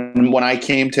when I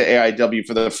came to AIW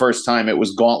for the first time. It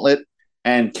was Gauntlet,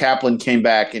 and Kaplan came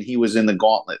back and he was in the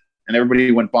Gauntlet, and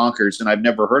everybody went bonkers, and I've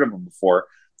never heard of him before.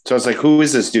 So I was like, who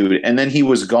is this dude? And then he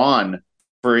was gone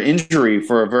for injury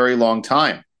for a very long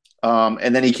time.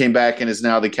 And then he came back and is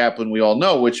now the Kaplan we all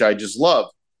know, which I just love.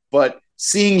 But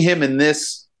seeing him in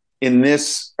this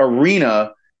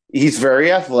arena, he's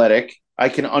very athletic. I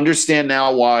can understand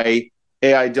now why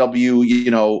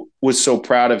AIW, was so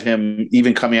proud of him,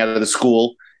 even coming out of the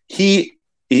school. He's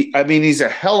a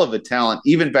hell of a talent.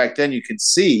 Even back then, you can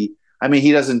see. I mean,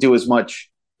 he doesn't do as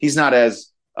much. He's not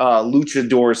as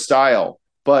luchador style,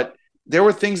 but there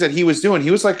were things that he was doing.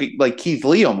 He was like Keith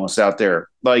Lee almost out there,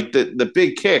 like the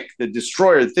big kick, the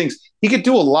destroyer, things. He could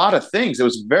do a lot of things. It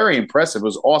was very impressive. It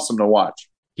was awesome to watch.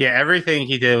 Yeah, everything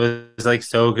he did was like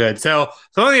so good. So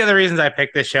one of the other reasons I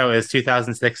picked this show is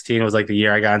 2016 was like the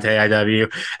year I got into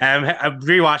AIW. And I'm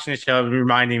rewatching the show and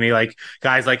reminding me like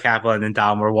guys like Kaplan and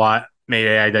Dom were what made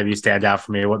AIW stand out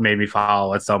for me, what made me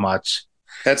follow it so much.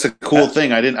 That's a cool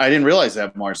thing. I didn't realize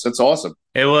that, Mars. That's awesome.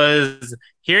 It was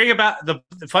hearing about the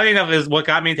funny enough is what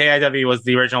got me into AIW was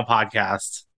the original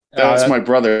podcast. That's my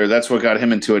brother. That's what got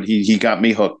him into it. He got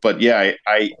me hooked. But yeah,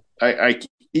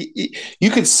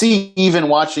 you could see, even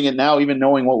watching it now, even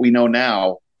knowing what we know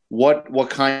now, what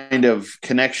kind of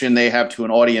connection they have to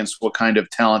an audience, what kind of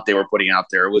talent they were putting out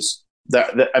there. It was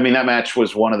that match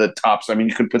was one of the tops. I mean,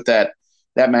 you could put that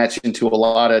match into a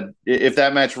lot of. If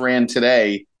that match ran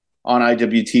today on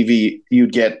IWTV,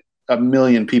 you'd get 1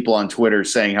 million people on Twitter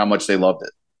saying how much they loved it.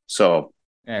 So,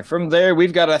 and from there,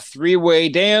 we've got a 3-way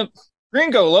dance: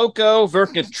 Gringo Loco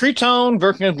versus Triton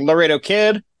versus Laredo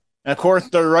Kid. And of course,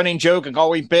 the running joke has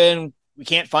always been, we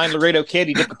can't find Laredo Kid.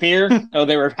 He disappeared. So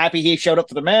they were happy he showed up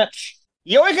for the match.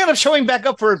 He always ended up showing back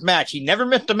up for his match. He never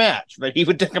missed a match, but he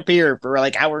would disappear for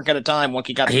like hours at a time once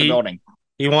he got to the building.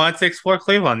 He wanted to explore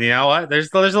Cleveland. You know what? There's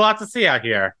a lot to see out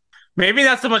here. Maybe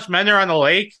not so much men are on the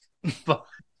lake, but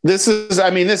this is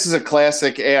a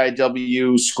classic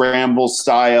AIW scramble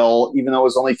style, even though it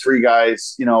was only 3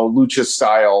 guys, lucha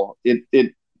style.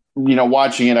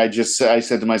 Watching it, I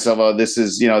said to myself, oh, this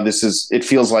is it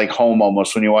feels like home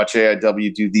almost when you watch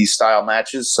AIW do these style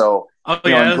matches. So,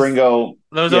 Gringo.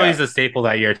 That was always a staple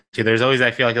that year too. There's always,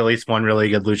 I feel like, at least one really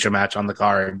good lucha match on the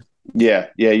card. Yeah,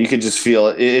 you could just feel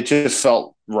it. It just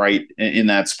felt right in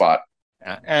that spot.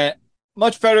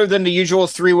 Much better than the usual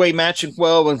 3-way match as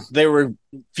well, when there were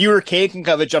fewer cake and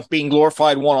coverage of being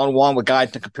glorified one-on-one with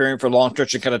guys comparing for long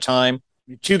stretches at a time.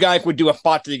 2 guys would do a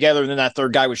spot together, and then that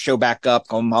 3rd guy would show back up.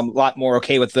 I'm a lot more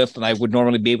okay with this than I would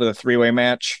normally be with a 3-way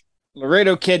match.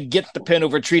 Laredo Kid gets the pin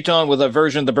over Triton with a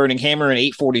version of the Burning Hammer in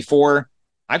 8:44.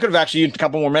 I could have actually used a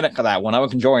couple more minutes for that one. I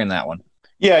was enjoying that one.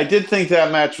 Yeah, I did think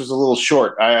that match was a little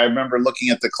short. I remember looking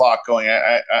at the clock going,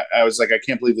 I was like, I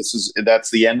can't believe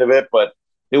that's the end of it, but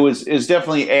it was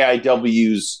definitely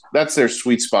AIW's, that's their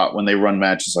sweet spot when they run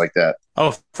matches like that.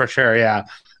 Oh, for sure, yeah.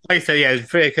 Like I said, yeah, it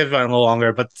could have gone a little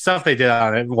longer, but the stuff they did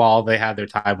on it while they had their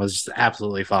time was just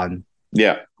absolutely fun.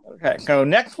 Yeah. Okay, so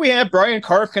next we have Brian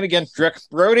Karkin against Rex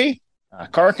Brody.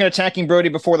 Karkin attacking Brody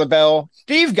before the bell.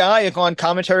 Steve Guy is on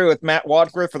commentary with Matt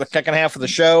Wadsworth for the second half of the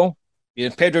show.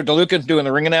 Pedro DeLucas doing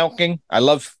the ring announcing.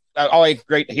 Always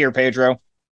great to hear Pedro.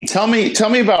 Tell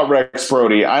me about Rex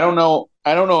Brody. I don't know.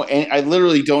 I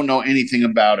literally don't know anything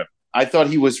about him. I thought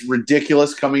he was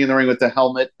ridiculous coming in the ring with the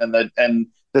helmet and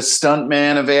the stunt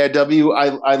man of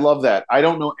AIW. I love that. I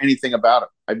don't know anything about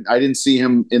him. I didn't see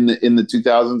him in the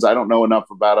 2000s. I don't know enough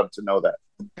about him to know that.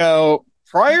 So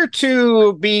prior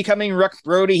to becoming Rex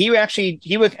Brody, he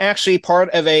was actually part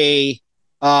of a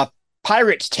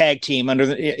Pirates tag team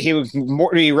he was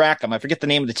Morty Rackham. I forget the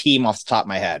name of the team off the top of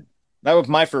my head. That was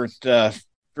my first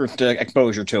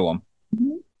exposure to him.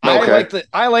 Okay.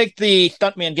 I like the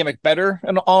stuntman gimmick better,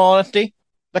 in all honesty.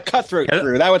 The Cutthroat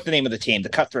Crew. That was the name of the team, the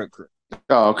Cutthroat Crew.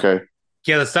 Oh, okay.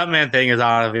 Yeah, the stuntman thing is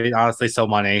honestly so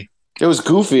money. It was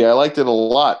goofy. I liked it a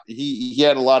lot. He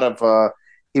had a lot of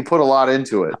he put a lot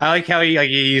into it. I like how he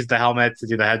used the helmet to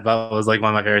do the headbutt. It was like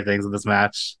one of my favorite things in this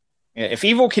match. Yeah, if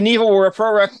Evil Knievel were a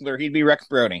pro wrestler, he'd be Rex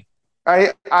Brody.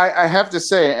 I have to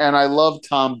say, and I love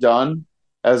Tom Dunn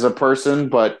as a person,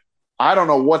 but I don't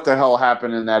know what the hell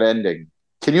happened in that ending.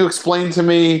 Can you explain to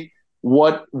me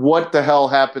what the hell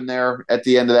happened there at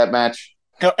the end of that match?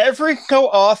 So every so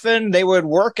often, they would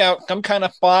work out some kind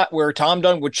of spot where Tom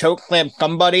Dunn would choke slam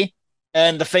somebody,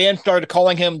 and the fans started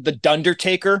calling him the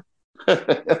Dundertaker.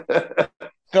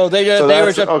 So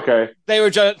it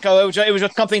was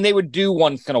just something they would do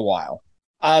once in a while.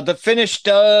 The finish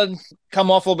does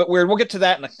come off a little bit weird. We'll get to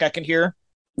that in a second here.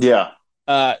 Yeah.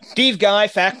 Steve Guy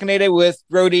fascinated with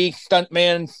Brody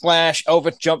Stuntman /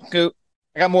 Elvis jump scoop.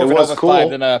 I got more of an Elvis vibe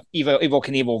than a Evil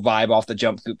Knievel vibe off the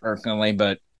jump scoop personally,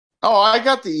 but I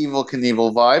got the Evil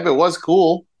Knievel vibe. It was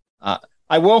cool.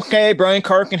 I will say Brian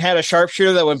Carkin had a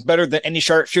sharpshooter that was better than any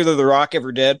sharpshooter The Rock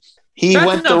ever did. He That's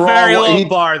went the wrong way.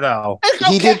 Bar though.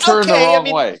 He did turn the wrong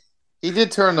way. He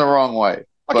did turn the wrong way.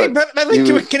 Okay, but I think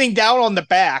he was getting down on the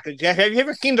back. Have you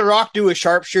ever seen The Rock do a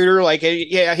sharpshooter? Like,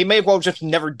 yeah, he may have well just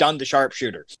never done the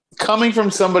sharpshooter. Coming from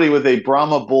somebody with a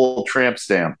Brahma Bull tramp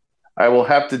stamp, I will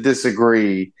have to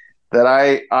disagree that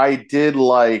I did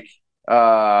like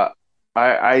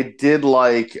I did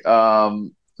like The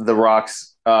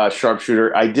Rock's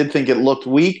sharpshooter. I did think it looked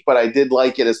weak, but I did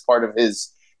like it as part of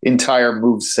his entire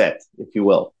move set, if you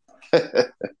will.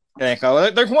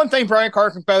 There's one thing Brian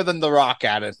Carkin's better than The Rock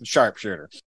at is the sharpshooter.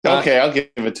 Okay, I'll give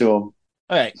it to him. All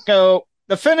right, so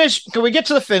the finish. Can we get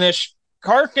to the finish?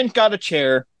 Carkin got a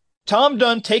chair. Tom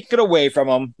Dunn takes it away from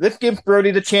him. This gives Brody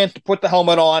the chance to put the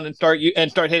helmet on and start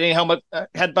hitting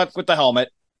headbutts with the helmet.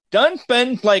 Dunn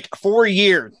spends like 4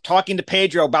 years talking to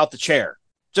Pedro about the chair.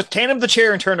 Just hand him the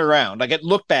chair and turn around. Like, it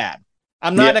looked bad.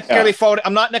 I'm not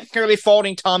necessarily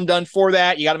faulting Tom Dunn for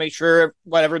that. You got to make sure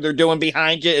whatever they're doing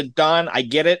behind you is done. I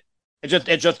get it. It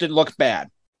just it looks bad.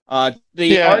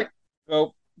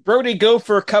 Brody go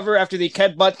for a cover after the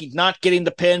headbutt. He's not getting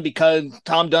the pin because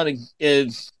Tom Dunn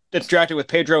is distracted with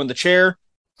Pedro in the chair.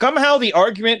 Somehow the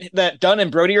argument that Dunn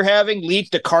and Brody are having leads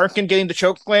to Carkin getting the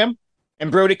choke slam and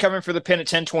Brody coming for the pin at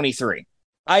 10:23.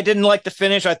 I didn't like the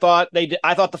finish. I thought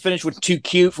the finish was too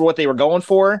cute for what they were going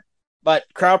for. But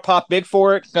crowd popped big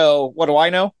for it, so what do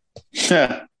I know?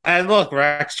 And look,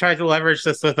 Rex tried to leverage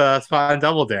this with a spot and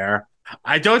double dare.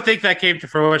 I don't think that came to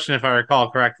fruition, if I recall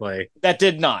correctly. That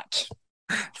did not.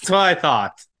 That's what I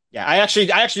thought. Yeah, I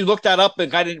actually looked that up,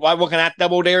 and I was looking at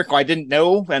double dare, so I didn't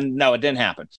know, and no, it didn't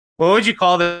happen. What would you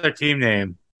call their team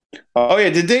name? Oh yeah,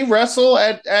 did they wrestle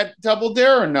at Double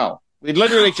Dare or no? We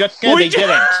literally just said they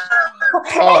didn't.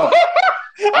 Oh,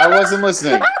 I wasn't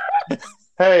listening.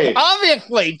 Hey,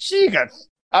 obviously, Jesus.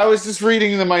 I was just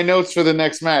reading my notes for the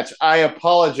next match. I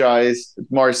apologize,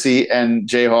 Marcy and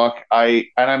Jayhawk.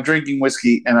 I'm drinking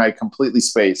whiskey and I completely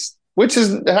spaced, which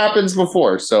happens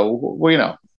before. So you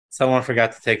know, someone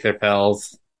forgot to take their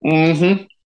pills. Mm-hmm.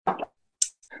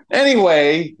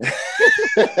 Anyway,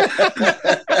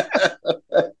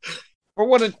 for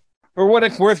what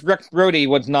it's worth, Rex Brody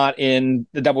was not in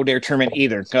the Double Dare tournament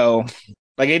either. So,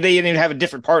 like, they didn't even have a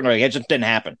different partner. Like, it just didn't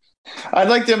happen. I'd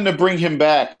like them to bring him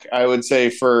back, I would say,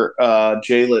 for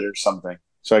J-Lit or something,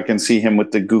 so I can see him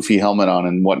with the goofy helmet on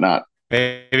and whatnot.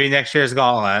 Maybe next year's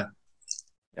Gauntlet.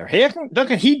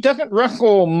 He doesn't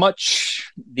wrestle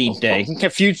much these days.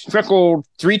 He wrestled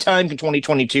 3 times in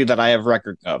 2022 that I have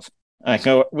record of.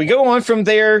 So we go on from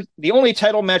there. The only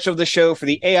title match of the show for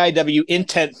the AIW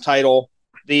Intent title,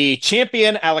 the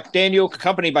champion Alex Daniel,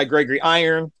 accompanied by Gregory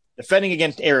Iron, defending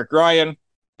against Eric Ryan.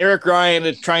 Eric Ryan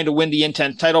is trying to win the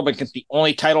Intent title because it's the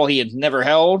only title he has never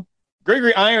held.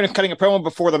 Gregory Iron is cutting a promo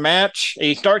before the match.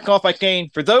 He starts off by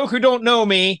saying, "For those who don't know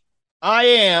me, I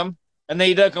am," and then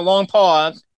he does a long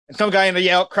pause, and some guy in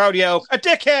the crowd yells, "A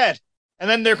dickhead!" And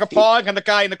then there's a pause, and the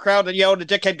guy in the crowd that yelled, "A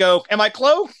dickhead," goes, "Am I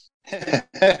close?"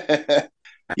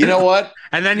 You know what?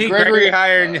 And then Gregory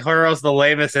Iron hurls the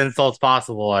lamest insults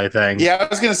possible, I think. Yeah, I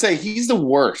was going to say, he's the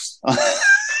worst.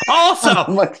 Also,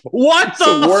 what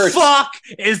the fuck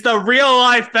is the real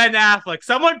life Ben Affleck?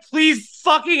 Someone please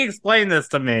fucking explain this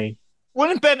to me.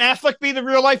 Wouldn't Ben Affleck be the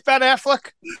real life Ben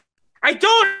Affleck? I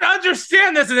don't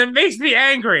understand this, and it makes me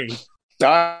angry.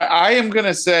 I am going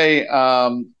to say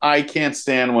I can't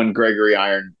stand when Gregory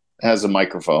Iron has a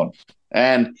microphone.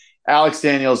 And Alex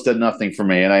Daniels did nothing for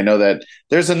me. And I know that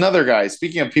there's another guy.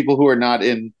 Speaking of people who are not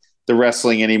in the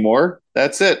wrestling anymore,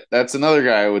 that's it. That's another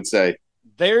guy I would say.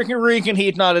 There's a reason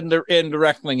he's not in the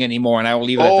wrestling anymore, and I will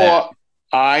leave it at that.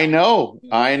 I know.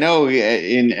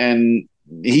 And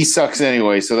he sucks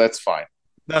anyway, so that's fine.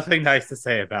 Nothing nice to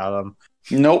say about him.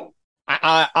 Nope.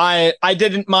 I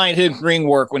didn't mind his ring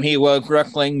work when he was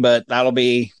wrestling, but that'll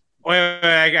be... Wait,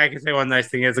 I can say one nice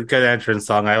thing. It's a good entrance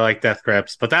song. I like Death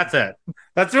Grips, but that's it.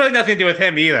 That's really nothing to do with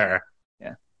him either.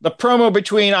 Yeah. The promo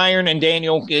between Iron and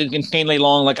Daniel is insanely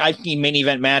long. Like, I've seen main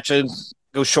event matches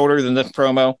go shorter than this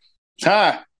promo.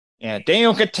 Ha! Yeah,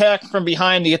 Daniel gets attacked from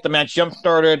behind to get the match jump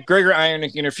started. Gregory Iron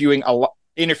interfering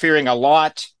a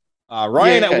lot.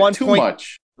 Ryan at one too point.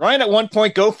 Much. Ryan at one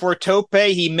point go for a tope.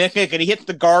 He missed it, and he hits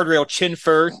the guardrail chin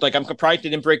first. Like, I'm surprised he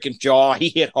didn't break his jaw. He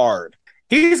hit hard.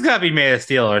 He's got to be made of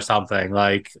steel or something.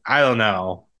 Like, I don't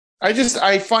know.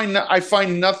 I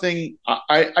find nothing.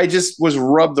 I just was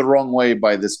rubbed the wrong way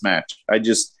by this match. I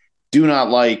just do not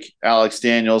like Alex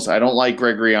Daniels. I don't like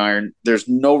Gregory Iron. There's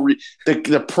no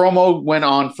the promo went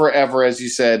on forever, as you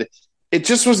said. It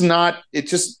just was not. It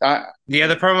just the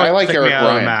promo. I like took Eric me out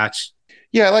Ryan. of the match.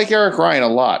 Yeah, I like Eric Ryan a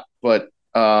lot, but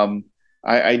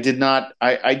I did not.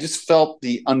 I just felt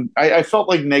I felt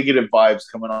like negative vibes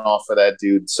coming off of that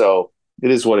dude. So it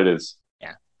is what it is.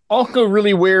 Also,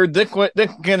 really weird. This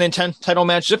an intense title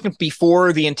match. This was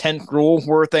before the intense rules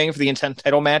were a thing for the intense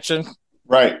title matches.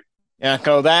 Right. Yeah,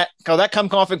 that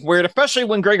comes off as weird, especially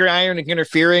when Gregory Iron is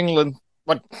interfering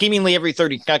like seemingly every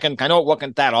 30 seconds. I know it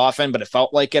wasn't that often, but it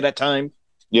felt like it at times.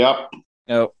 Yep.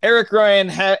 Eric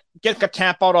Ryan gets a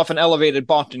tap out off an elevated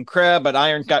Boston Crab, but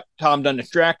Iron got Tom Dunn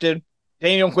distracted.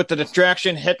 Daniel with the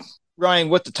distraction hits Ryan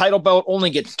with the title belt, only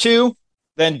gets 2.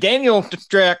 Then Daniel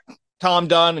distracts Tom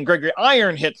Dunn, and Gregory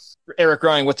Iron hits Eric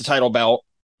Ryan with the title belt.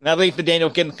 And that leads to Daniel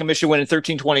getting the commission win in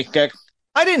 13:26.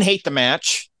 I didn't hate the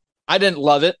match. I didn't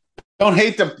love it. Don't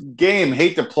hate the game,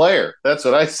 hate the player. That's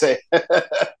what I say.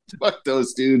 Fuck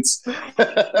those dudes.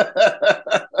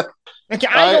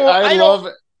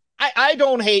 I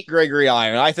don't hate Gregory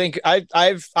Iron. I think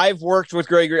I've worked with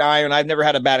Gregory Iron. I've never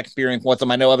had a bad experience with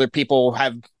him. I know other people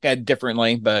have had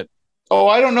differently, but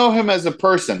I don't know him as a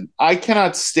person. I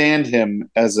cannot stand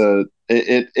him as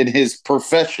in his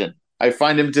profession. I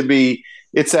find him to be.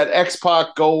 It's that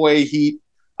X-Pac go away heat.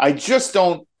 I just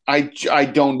don't. I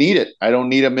don't need it. I don't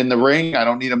need him in the ring. I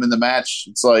don't need him in the match.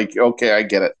 It's like, okay, I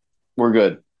get it. We're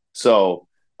good. So,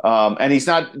 and he's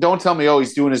not. Don't tell me,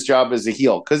 he's doing his job as a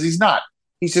heel, because he's not.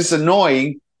 He's just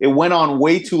annoying. It went on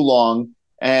way too long,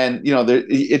 and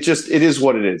it is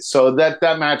what it is. So that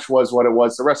match was what it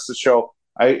was. The rest of the show.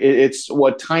 It's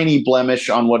what tiny blemish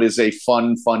on what is a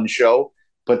fun show,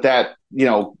 but that,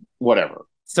 whatever.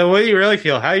 So what do you really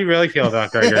feel? How do you really feel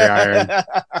about Gregory Iron?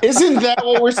 Isn't that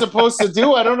what we're supposed to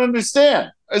do? I don't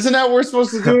understand. Isn't that what we're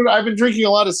supposed to do? I've been drinking a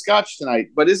lot of scotch tonight,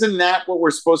 but isn't that what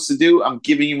we're supposed to do? I'm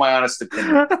giving you my honest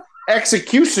opinion.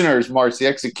 Executioners, Marcy,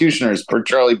 Executioners per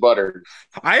Charlie Butter.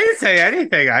 I didn't say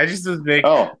anything. I just was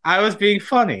I was being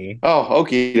funny. Oh,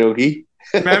 okie dokie.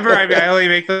 Remember, I only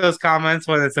make those comments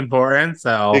when it's important,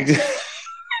 so. We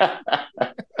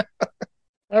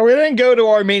didn't go to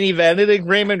our main event. It is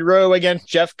Raymond Rowe against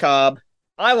Jeff Cobb.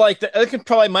 I liked it. It's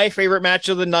probably my favorite match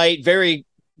of the night. Very,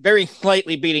 very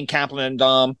slightly beating Kaplan and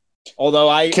Dom. Although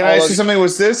Can I say something?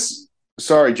 Was this...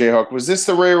 Sorry, Jayhawk. Was this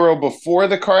the Ray Rowe before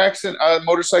the car accident,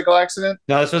 motorcycle accident?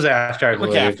 No, this was after, I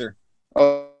believe. After.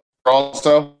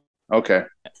 Also? Okay.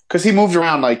 Because he moved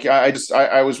around. Like, I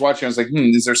was watching. I was like,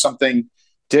 is there something...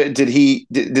 Did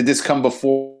this come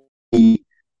before he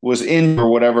was in or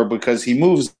whatever? Because he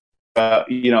moves,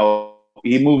 he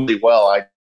moved really well.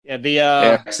 The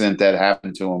accident that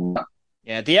happened to him.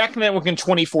 Yeah, the accident was in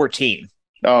 2014.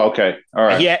 Oh, okay. All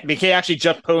right. He actually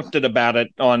just posted about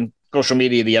it on social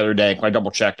media the other day. I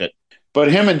double checked it.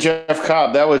 But him and Jeff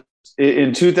Cobb, that was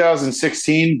in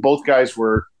 2016. Both guys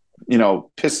were,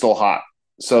 pistol hot.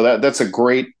 So that's a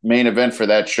great main event for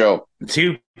that show.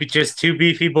 Two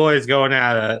beefy boys going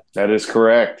at it. That is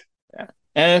correct. Yeah.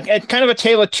 And it's kind of a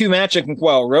tale of two matches as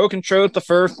well. Rowe controls the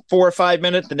first 4 or 5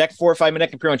 minutes. The next 4 or 5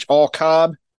 minutes can pretty much all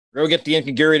Cobb. Rowe gets the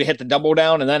Inconguri to hit the double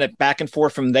down, and then it back and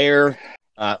forth from there.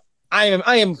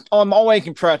 I'm always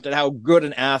impressed at how good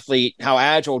an athlete, how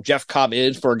agile Jeff Cobb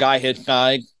is for a guy his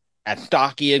size, as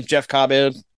stocky as Jeff Cobb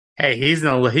is. Hey, he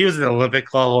was an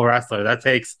Olympic level wrestler. That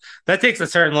takes a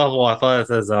certain level of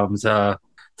athleticism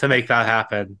to make that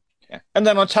happen. Yeah. And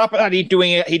then on top of that, he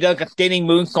does a standing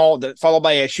moonsault followed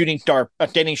by a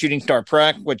standing shooting star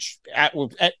press, which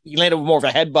he landed with more of a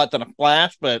headbutt than a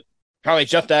splash, but probably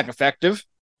just that effective.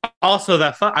 Also,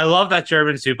 I love that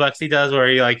German suplex he does, where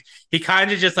he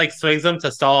kind of just swings him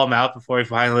to stall him out before he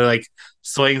finally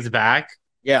swings back.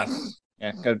 Yeah.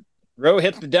 Rowe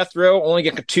hits the death row, only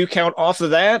get a 2 count off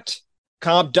of that.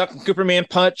 Cobb ducks Superman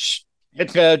punch,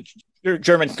 hits a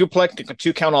German suplex, get a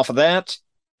 2 count off of that.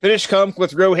 Finish comes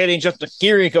with Rowe hitting just a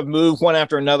series of moves, one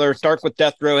after another. Starts with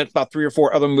death row, hits about 3 or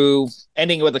 4 other moves,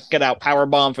 ending with a get out power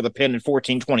bomb for the pin in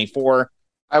 14:24.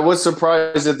 I was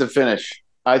surprised at the finish.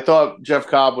 I thought Jeff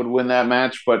Cobb would win that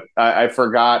match, but I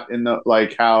forgot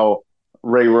how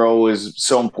Ray Rowe is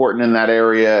so important in that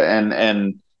area,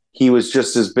 and he was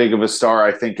just as big of a star,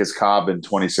 I think, as Cobb in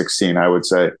 2016, I would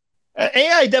say.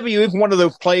 AIW is one of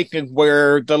those places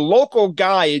where the local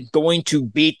guy is going to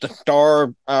beat the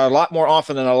star a lot more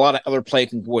often than a lot of other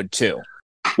places would too.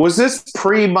 Was this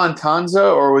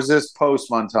pre-Montanza or was this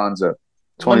post-Montanza?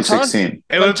 2016.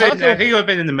 I think it would have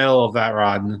been in the middle of that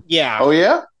run. Yeah. Oh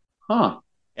yeah? Huh.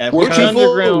 Yeah, Were Lucha people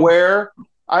Underground. aware?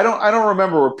 I don't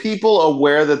remember. Were people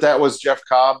aware that was Jeff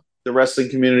Cobb, the wrestling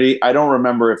community? I don't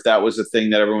remember if that was a thing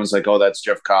that everyone's like, "Oh, that's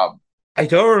Jeff Cobb." I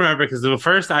don't remember because the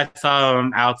first I saw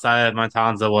him outside of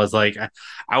Montanza was like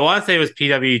I want to say it was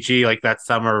PWG like that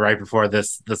summer right before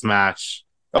this match.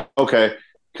 Okay,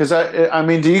 because I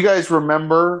mean, do you guys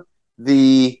remember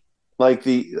because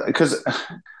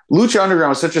Lucha Underground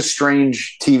was such a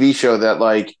strange TV show that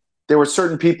like there were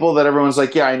certain people that everyone's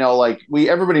like, yeah, I know, like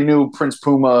everybody knew Prince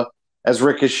Puma as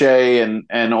Ricochet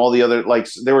and all the other, like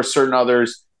there were certain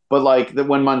others, but like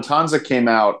when Montanza came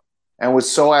out and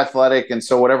was so athletic and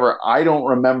so whatever, I don't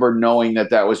remember knowing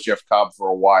that was Jeff Cobb for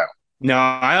a while. No,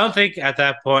 I don't think at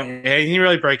that point he didn't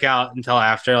really break out until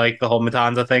after like the whole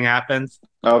Montanza thing happened.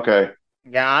 Okay.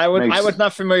 Yeah, I was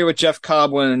not familiar with Jeff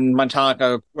Cobb when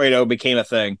Montanza Radio became a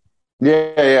thing.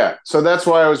 Yeah. So that's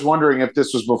why I was wondering if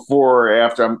this was before or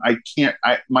after.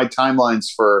 My timelines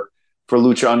for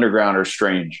Lucha Underground are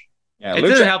strange. Yeah, it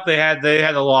didn't help. They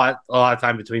had a lot of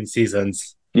time between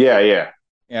seasons. Yeah.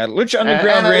 Yeah, Lucha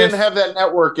Underground and didn't have that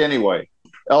network anyway.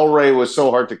 El Rey was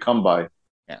so hard to come by.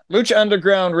 Yeah, Lucha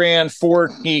Underground ran for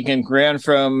Geekin, ran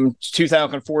from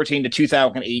 2014 to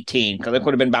 2018 because it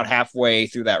would have been about halfway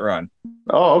through that run.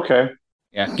 Oh, okay.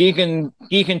 Yeah,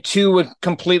 Geekin 2 was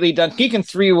completely done. Geekin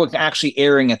 3 was actually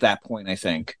airing at that point, I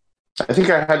think. I think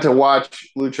I had to watch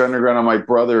Lucha Underground on my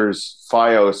brother's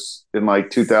Fios in like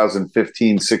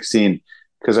 2015, 16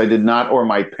 because I did not, or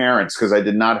my parents, because I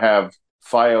did not have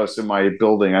Fios in my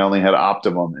building. I only had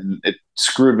Optimum, and it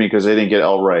screwed me because they didn't get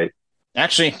El Rey.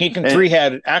 Actually,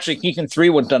 Geekin 3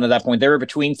 was done at that point. They were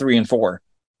between 3 and 4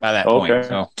 by that point.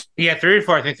 So. Yeah, 3 and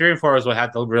 4. I think 3 and 4 was what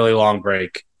had the really long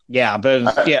break. Yeah,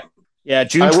 but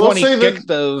June 25th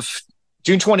of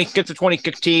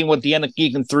 2016 was the end of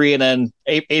Geekin 3, and then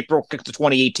April 6th of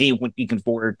 2018 when Geekin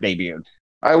 4 debuted.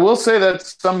 I will say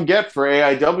that's some get for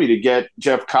AIW to get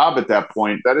Jeff Cobb at that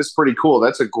point. That is pretty cool.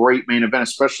 That's a great main event,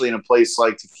 especially in a place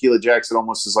like Tequila Jackson,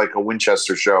 almost is like a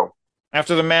Winchester show.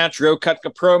 After the match, Ro cut the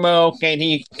promo,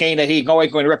 saying that he's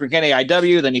always going to represent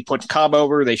AIW. Then he puts Cobb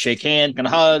over. They shake hands and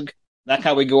hug. That's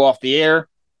how we go off the air.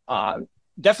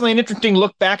 Definitely an interesting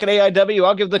look back at AIW.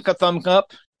 I'll give the thumbs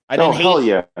up. Hell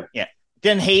yeah. Yeah.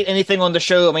 Didn't hate anything on the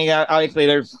show. I mean, obviously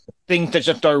there's things that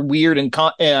just are weird and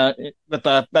with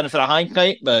the benefit of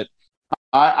hindsight, but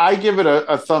I give it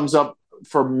a thumbs up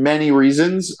for many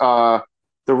reasons. The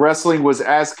wrestling was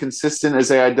as consistent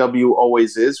as AIW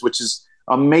always is, which is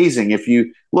amazing. If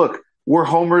you look, we're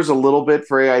homers a little bit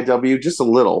for AIW, just a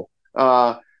little,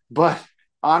 but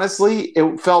honestly,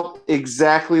 it felt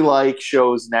exactly like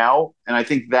shows now, and I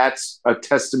think that's a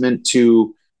testament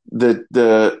to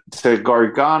to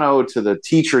Gargano, to the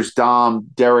teachers, Dom,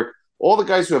 Derek, all the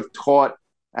guys who have taught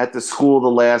at the school the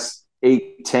last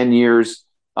 8-10 years.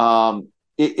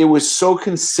 It was so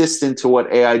consistent to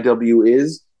what AIW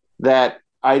is that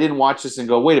I didn't watch this and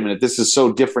go, wait a minute, this is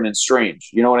so different and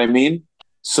strange. You know what I mean?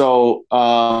 So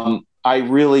I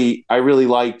really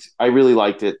liked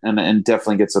it, and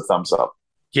definitely gets a thumbs up.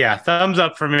 Yeah, thumbs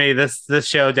up for me. This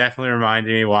show definitely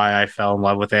reminded me why I fell in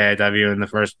love with AIW in the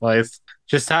first place.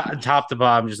 Just top to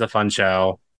bottom, just a fun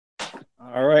show.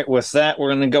 All right, with that, we're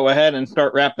going to go ahead and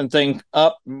start wrapping things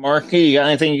up. Marky, you got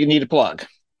anything you need to plug?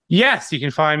 Yes, you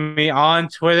can find me on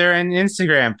Twitter and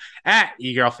Instagram at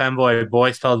eGirlFemboy,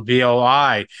 boy spelled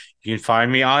BOI. You can find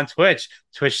me on Twitch,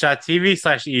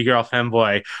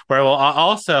 twitch.tv/eGirlFemboy, where we'll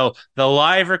also the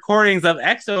live recordings of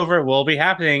Xover will be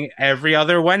happening every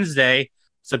other Wednesday.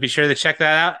 So be sure to check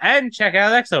that out and check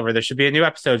out Xover. There should be a new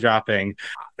episode dropping.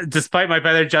 Despite my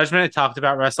better judgment, I talked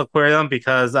about WrestleQueerdom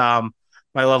because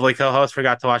my lovely co-host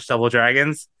forgot to watch Double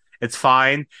Dragons. It's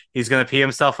fine. He's going to pee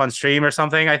himself on stream or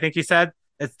something, I think he said.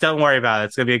 Don't worry about it.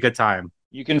 It's going to be a good time.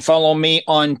 You can follow me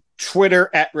on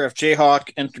Twitter at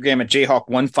RefJayhawk, Instagram at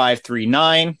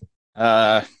Jayhawk1539,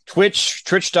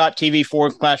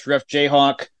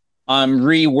 twitch.tv/RefJayhawk. I'm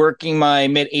reworking my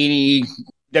mid-80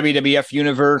 WWF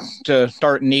universe to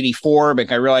start in 84,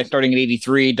 but I realized starting in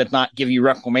 83 does not give you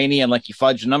WrestleMania unless you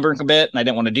fudge the numbers a bit, and I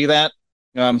didn't want to do that.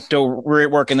 I'm still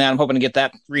reworking that. I'm hoping to get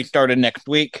that restarted next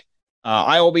week.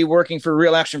 I will be working for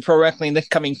Real Action Pro Wrestling this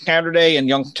coming Saturday in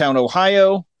Youngstown,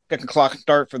 Ohio. 6 o'clock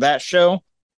start for that show.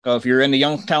 So if you're in the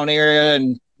Youngstown area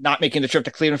and not making the trip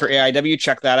to Cleveland for AIW,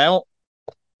 check that out.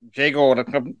 Jay Gold,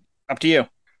 up to you.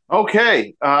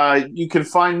 Okay. You can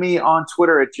find me on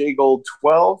Twitter at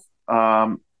jgold12.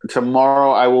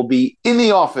 tomorrow I will be in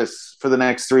the office for the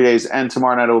next 3 days, and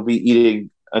tomorrow night I will be eating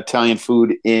Italian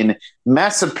food in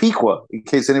Massapequa, in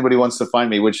case anybody wants to find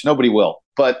me, which nobody will.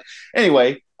 But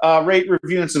anyway, rate,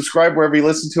 review, and subscribe wherever you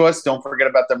listen to us. Don't forget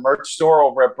about the merch store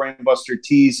over at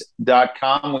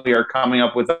brainbustertees.com. We are coming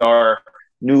up with our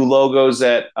new logos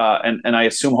and I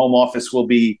assume Home Office will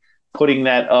be putting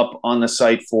that up on the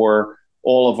site for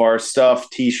all of our stuff,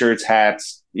 T-shirts,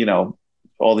 hats,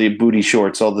 all the booty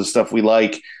shorts, all the stuff we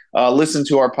like. Listen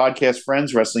to our podcast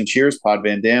friends, Wrestling Cheers, Pod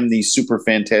Van Dam, the super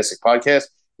fantastic podcast.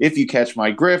 If You Catch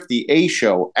My Grift, the A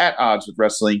Show, At Odds with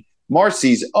Wrestling,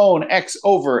 Marcy's Own X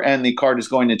Over, and the card is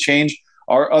going to change.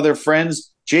 Our other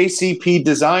friends, JCP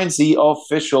Designs, the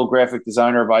official graphic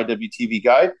designer of IWTV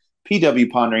Guide,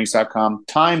 pwponderings.com,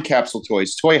 Time Capsule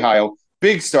Toys, Toy Hio,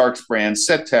 Big Starks Brand,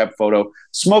 Set Tab Photo,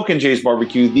 Smokin' Jay's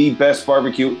Barbecue, the best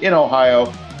barbecue in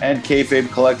Ohio, and Kayfabe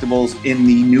Collectibles in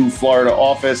the new Florida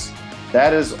office.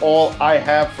 That is all I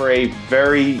have for a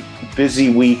very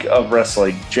busy week of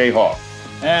wrestling. Jayhawk.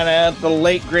 And the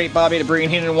late, great Bobby the Brain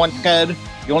Heenan once said,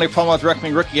 the only problem with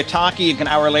wrestling Ricky Yataki, an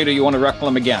hour later you want to wrestle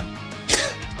him again.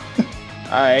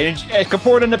 All right,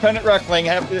 Kaport Independent Wrestling.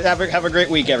 Have a great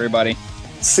week, everybody.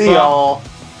 See y'all.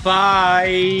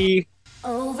 Bye.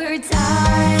 Over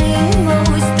time,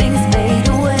 most things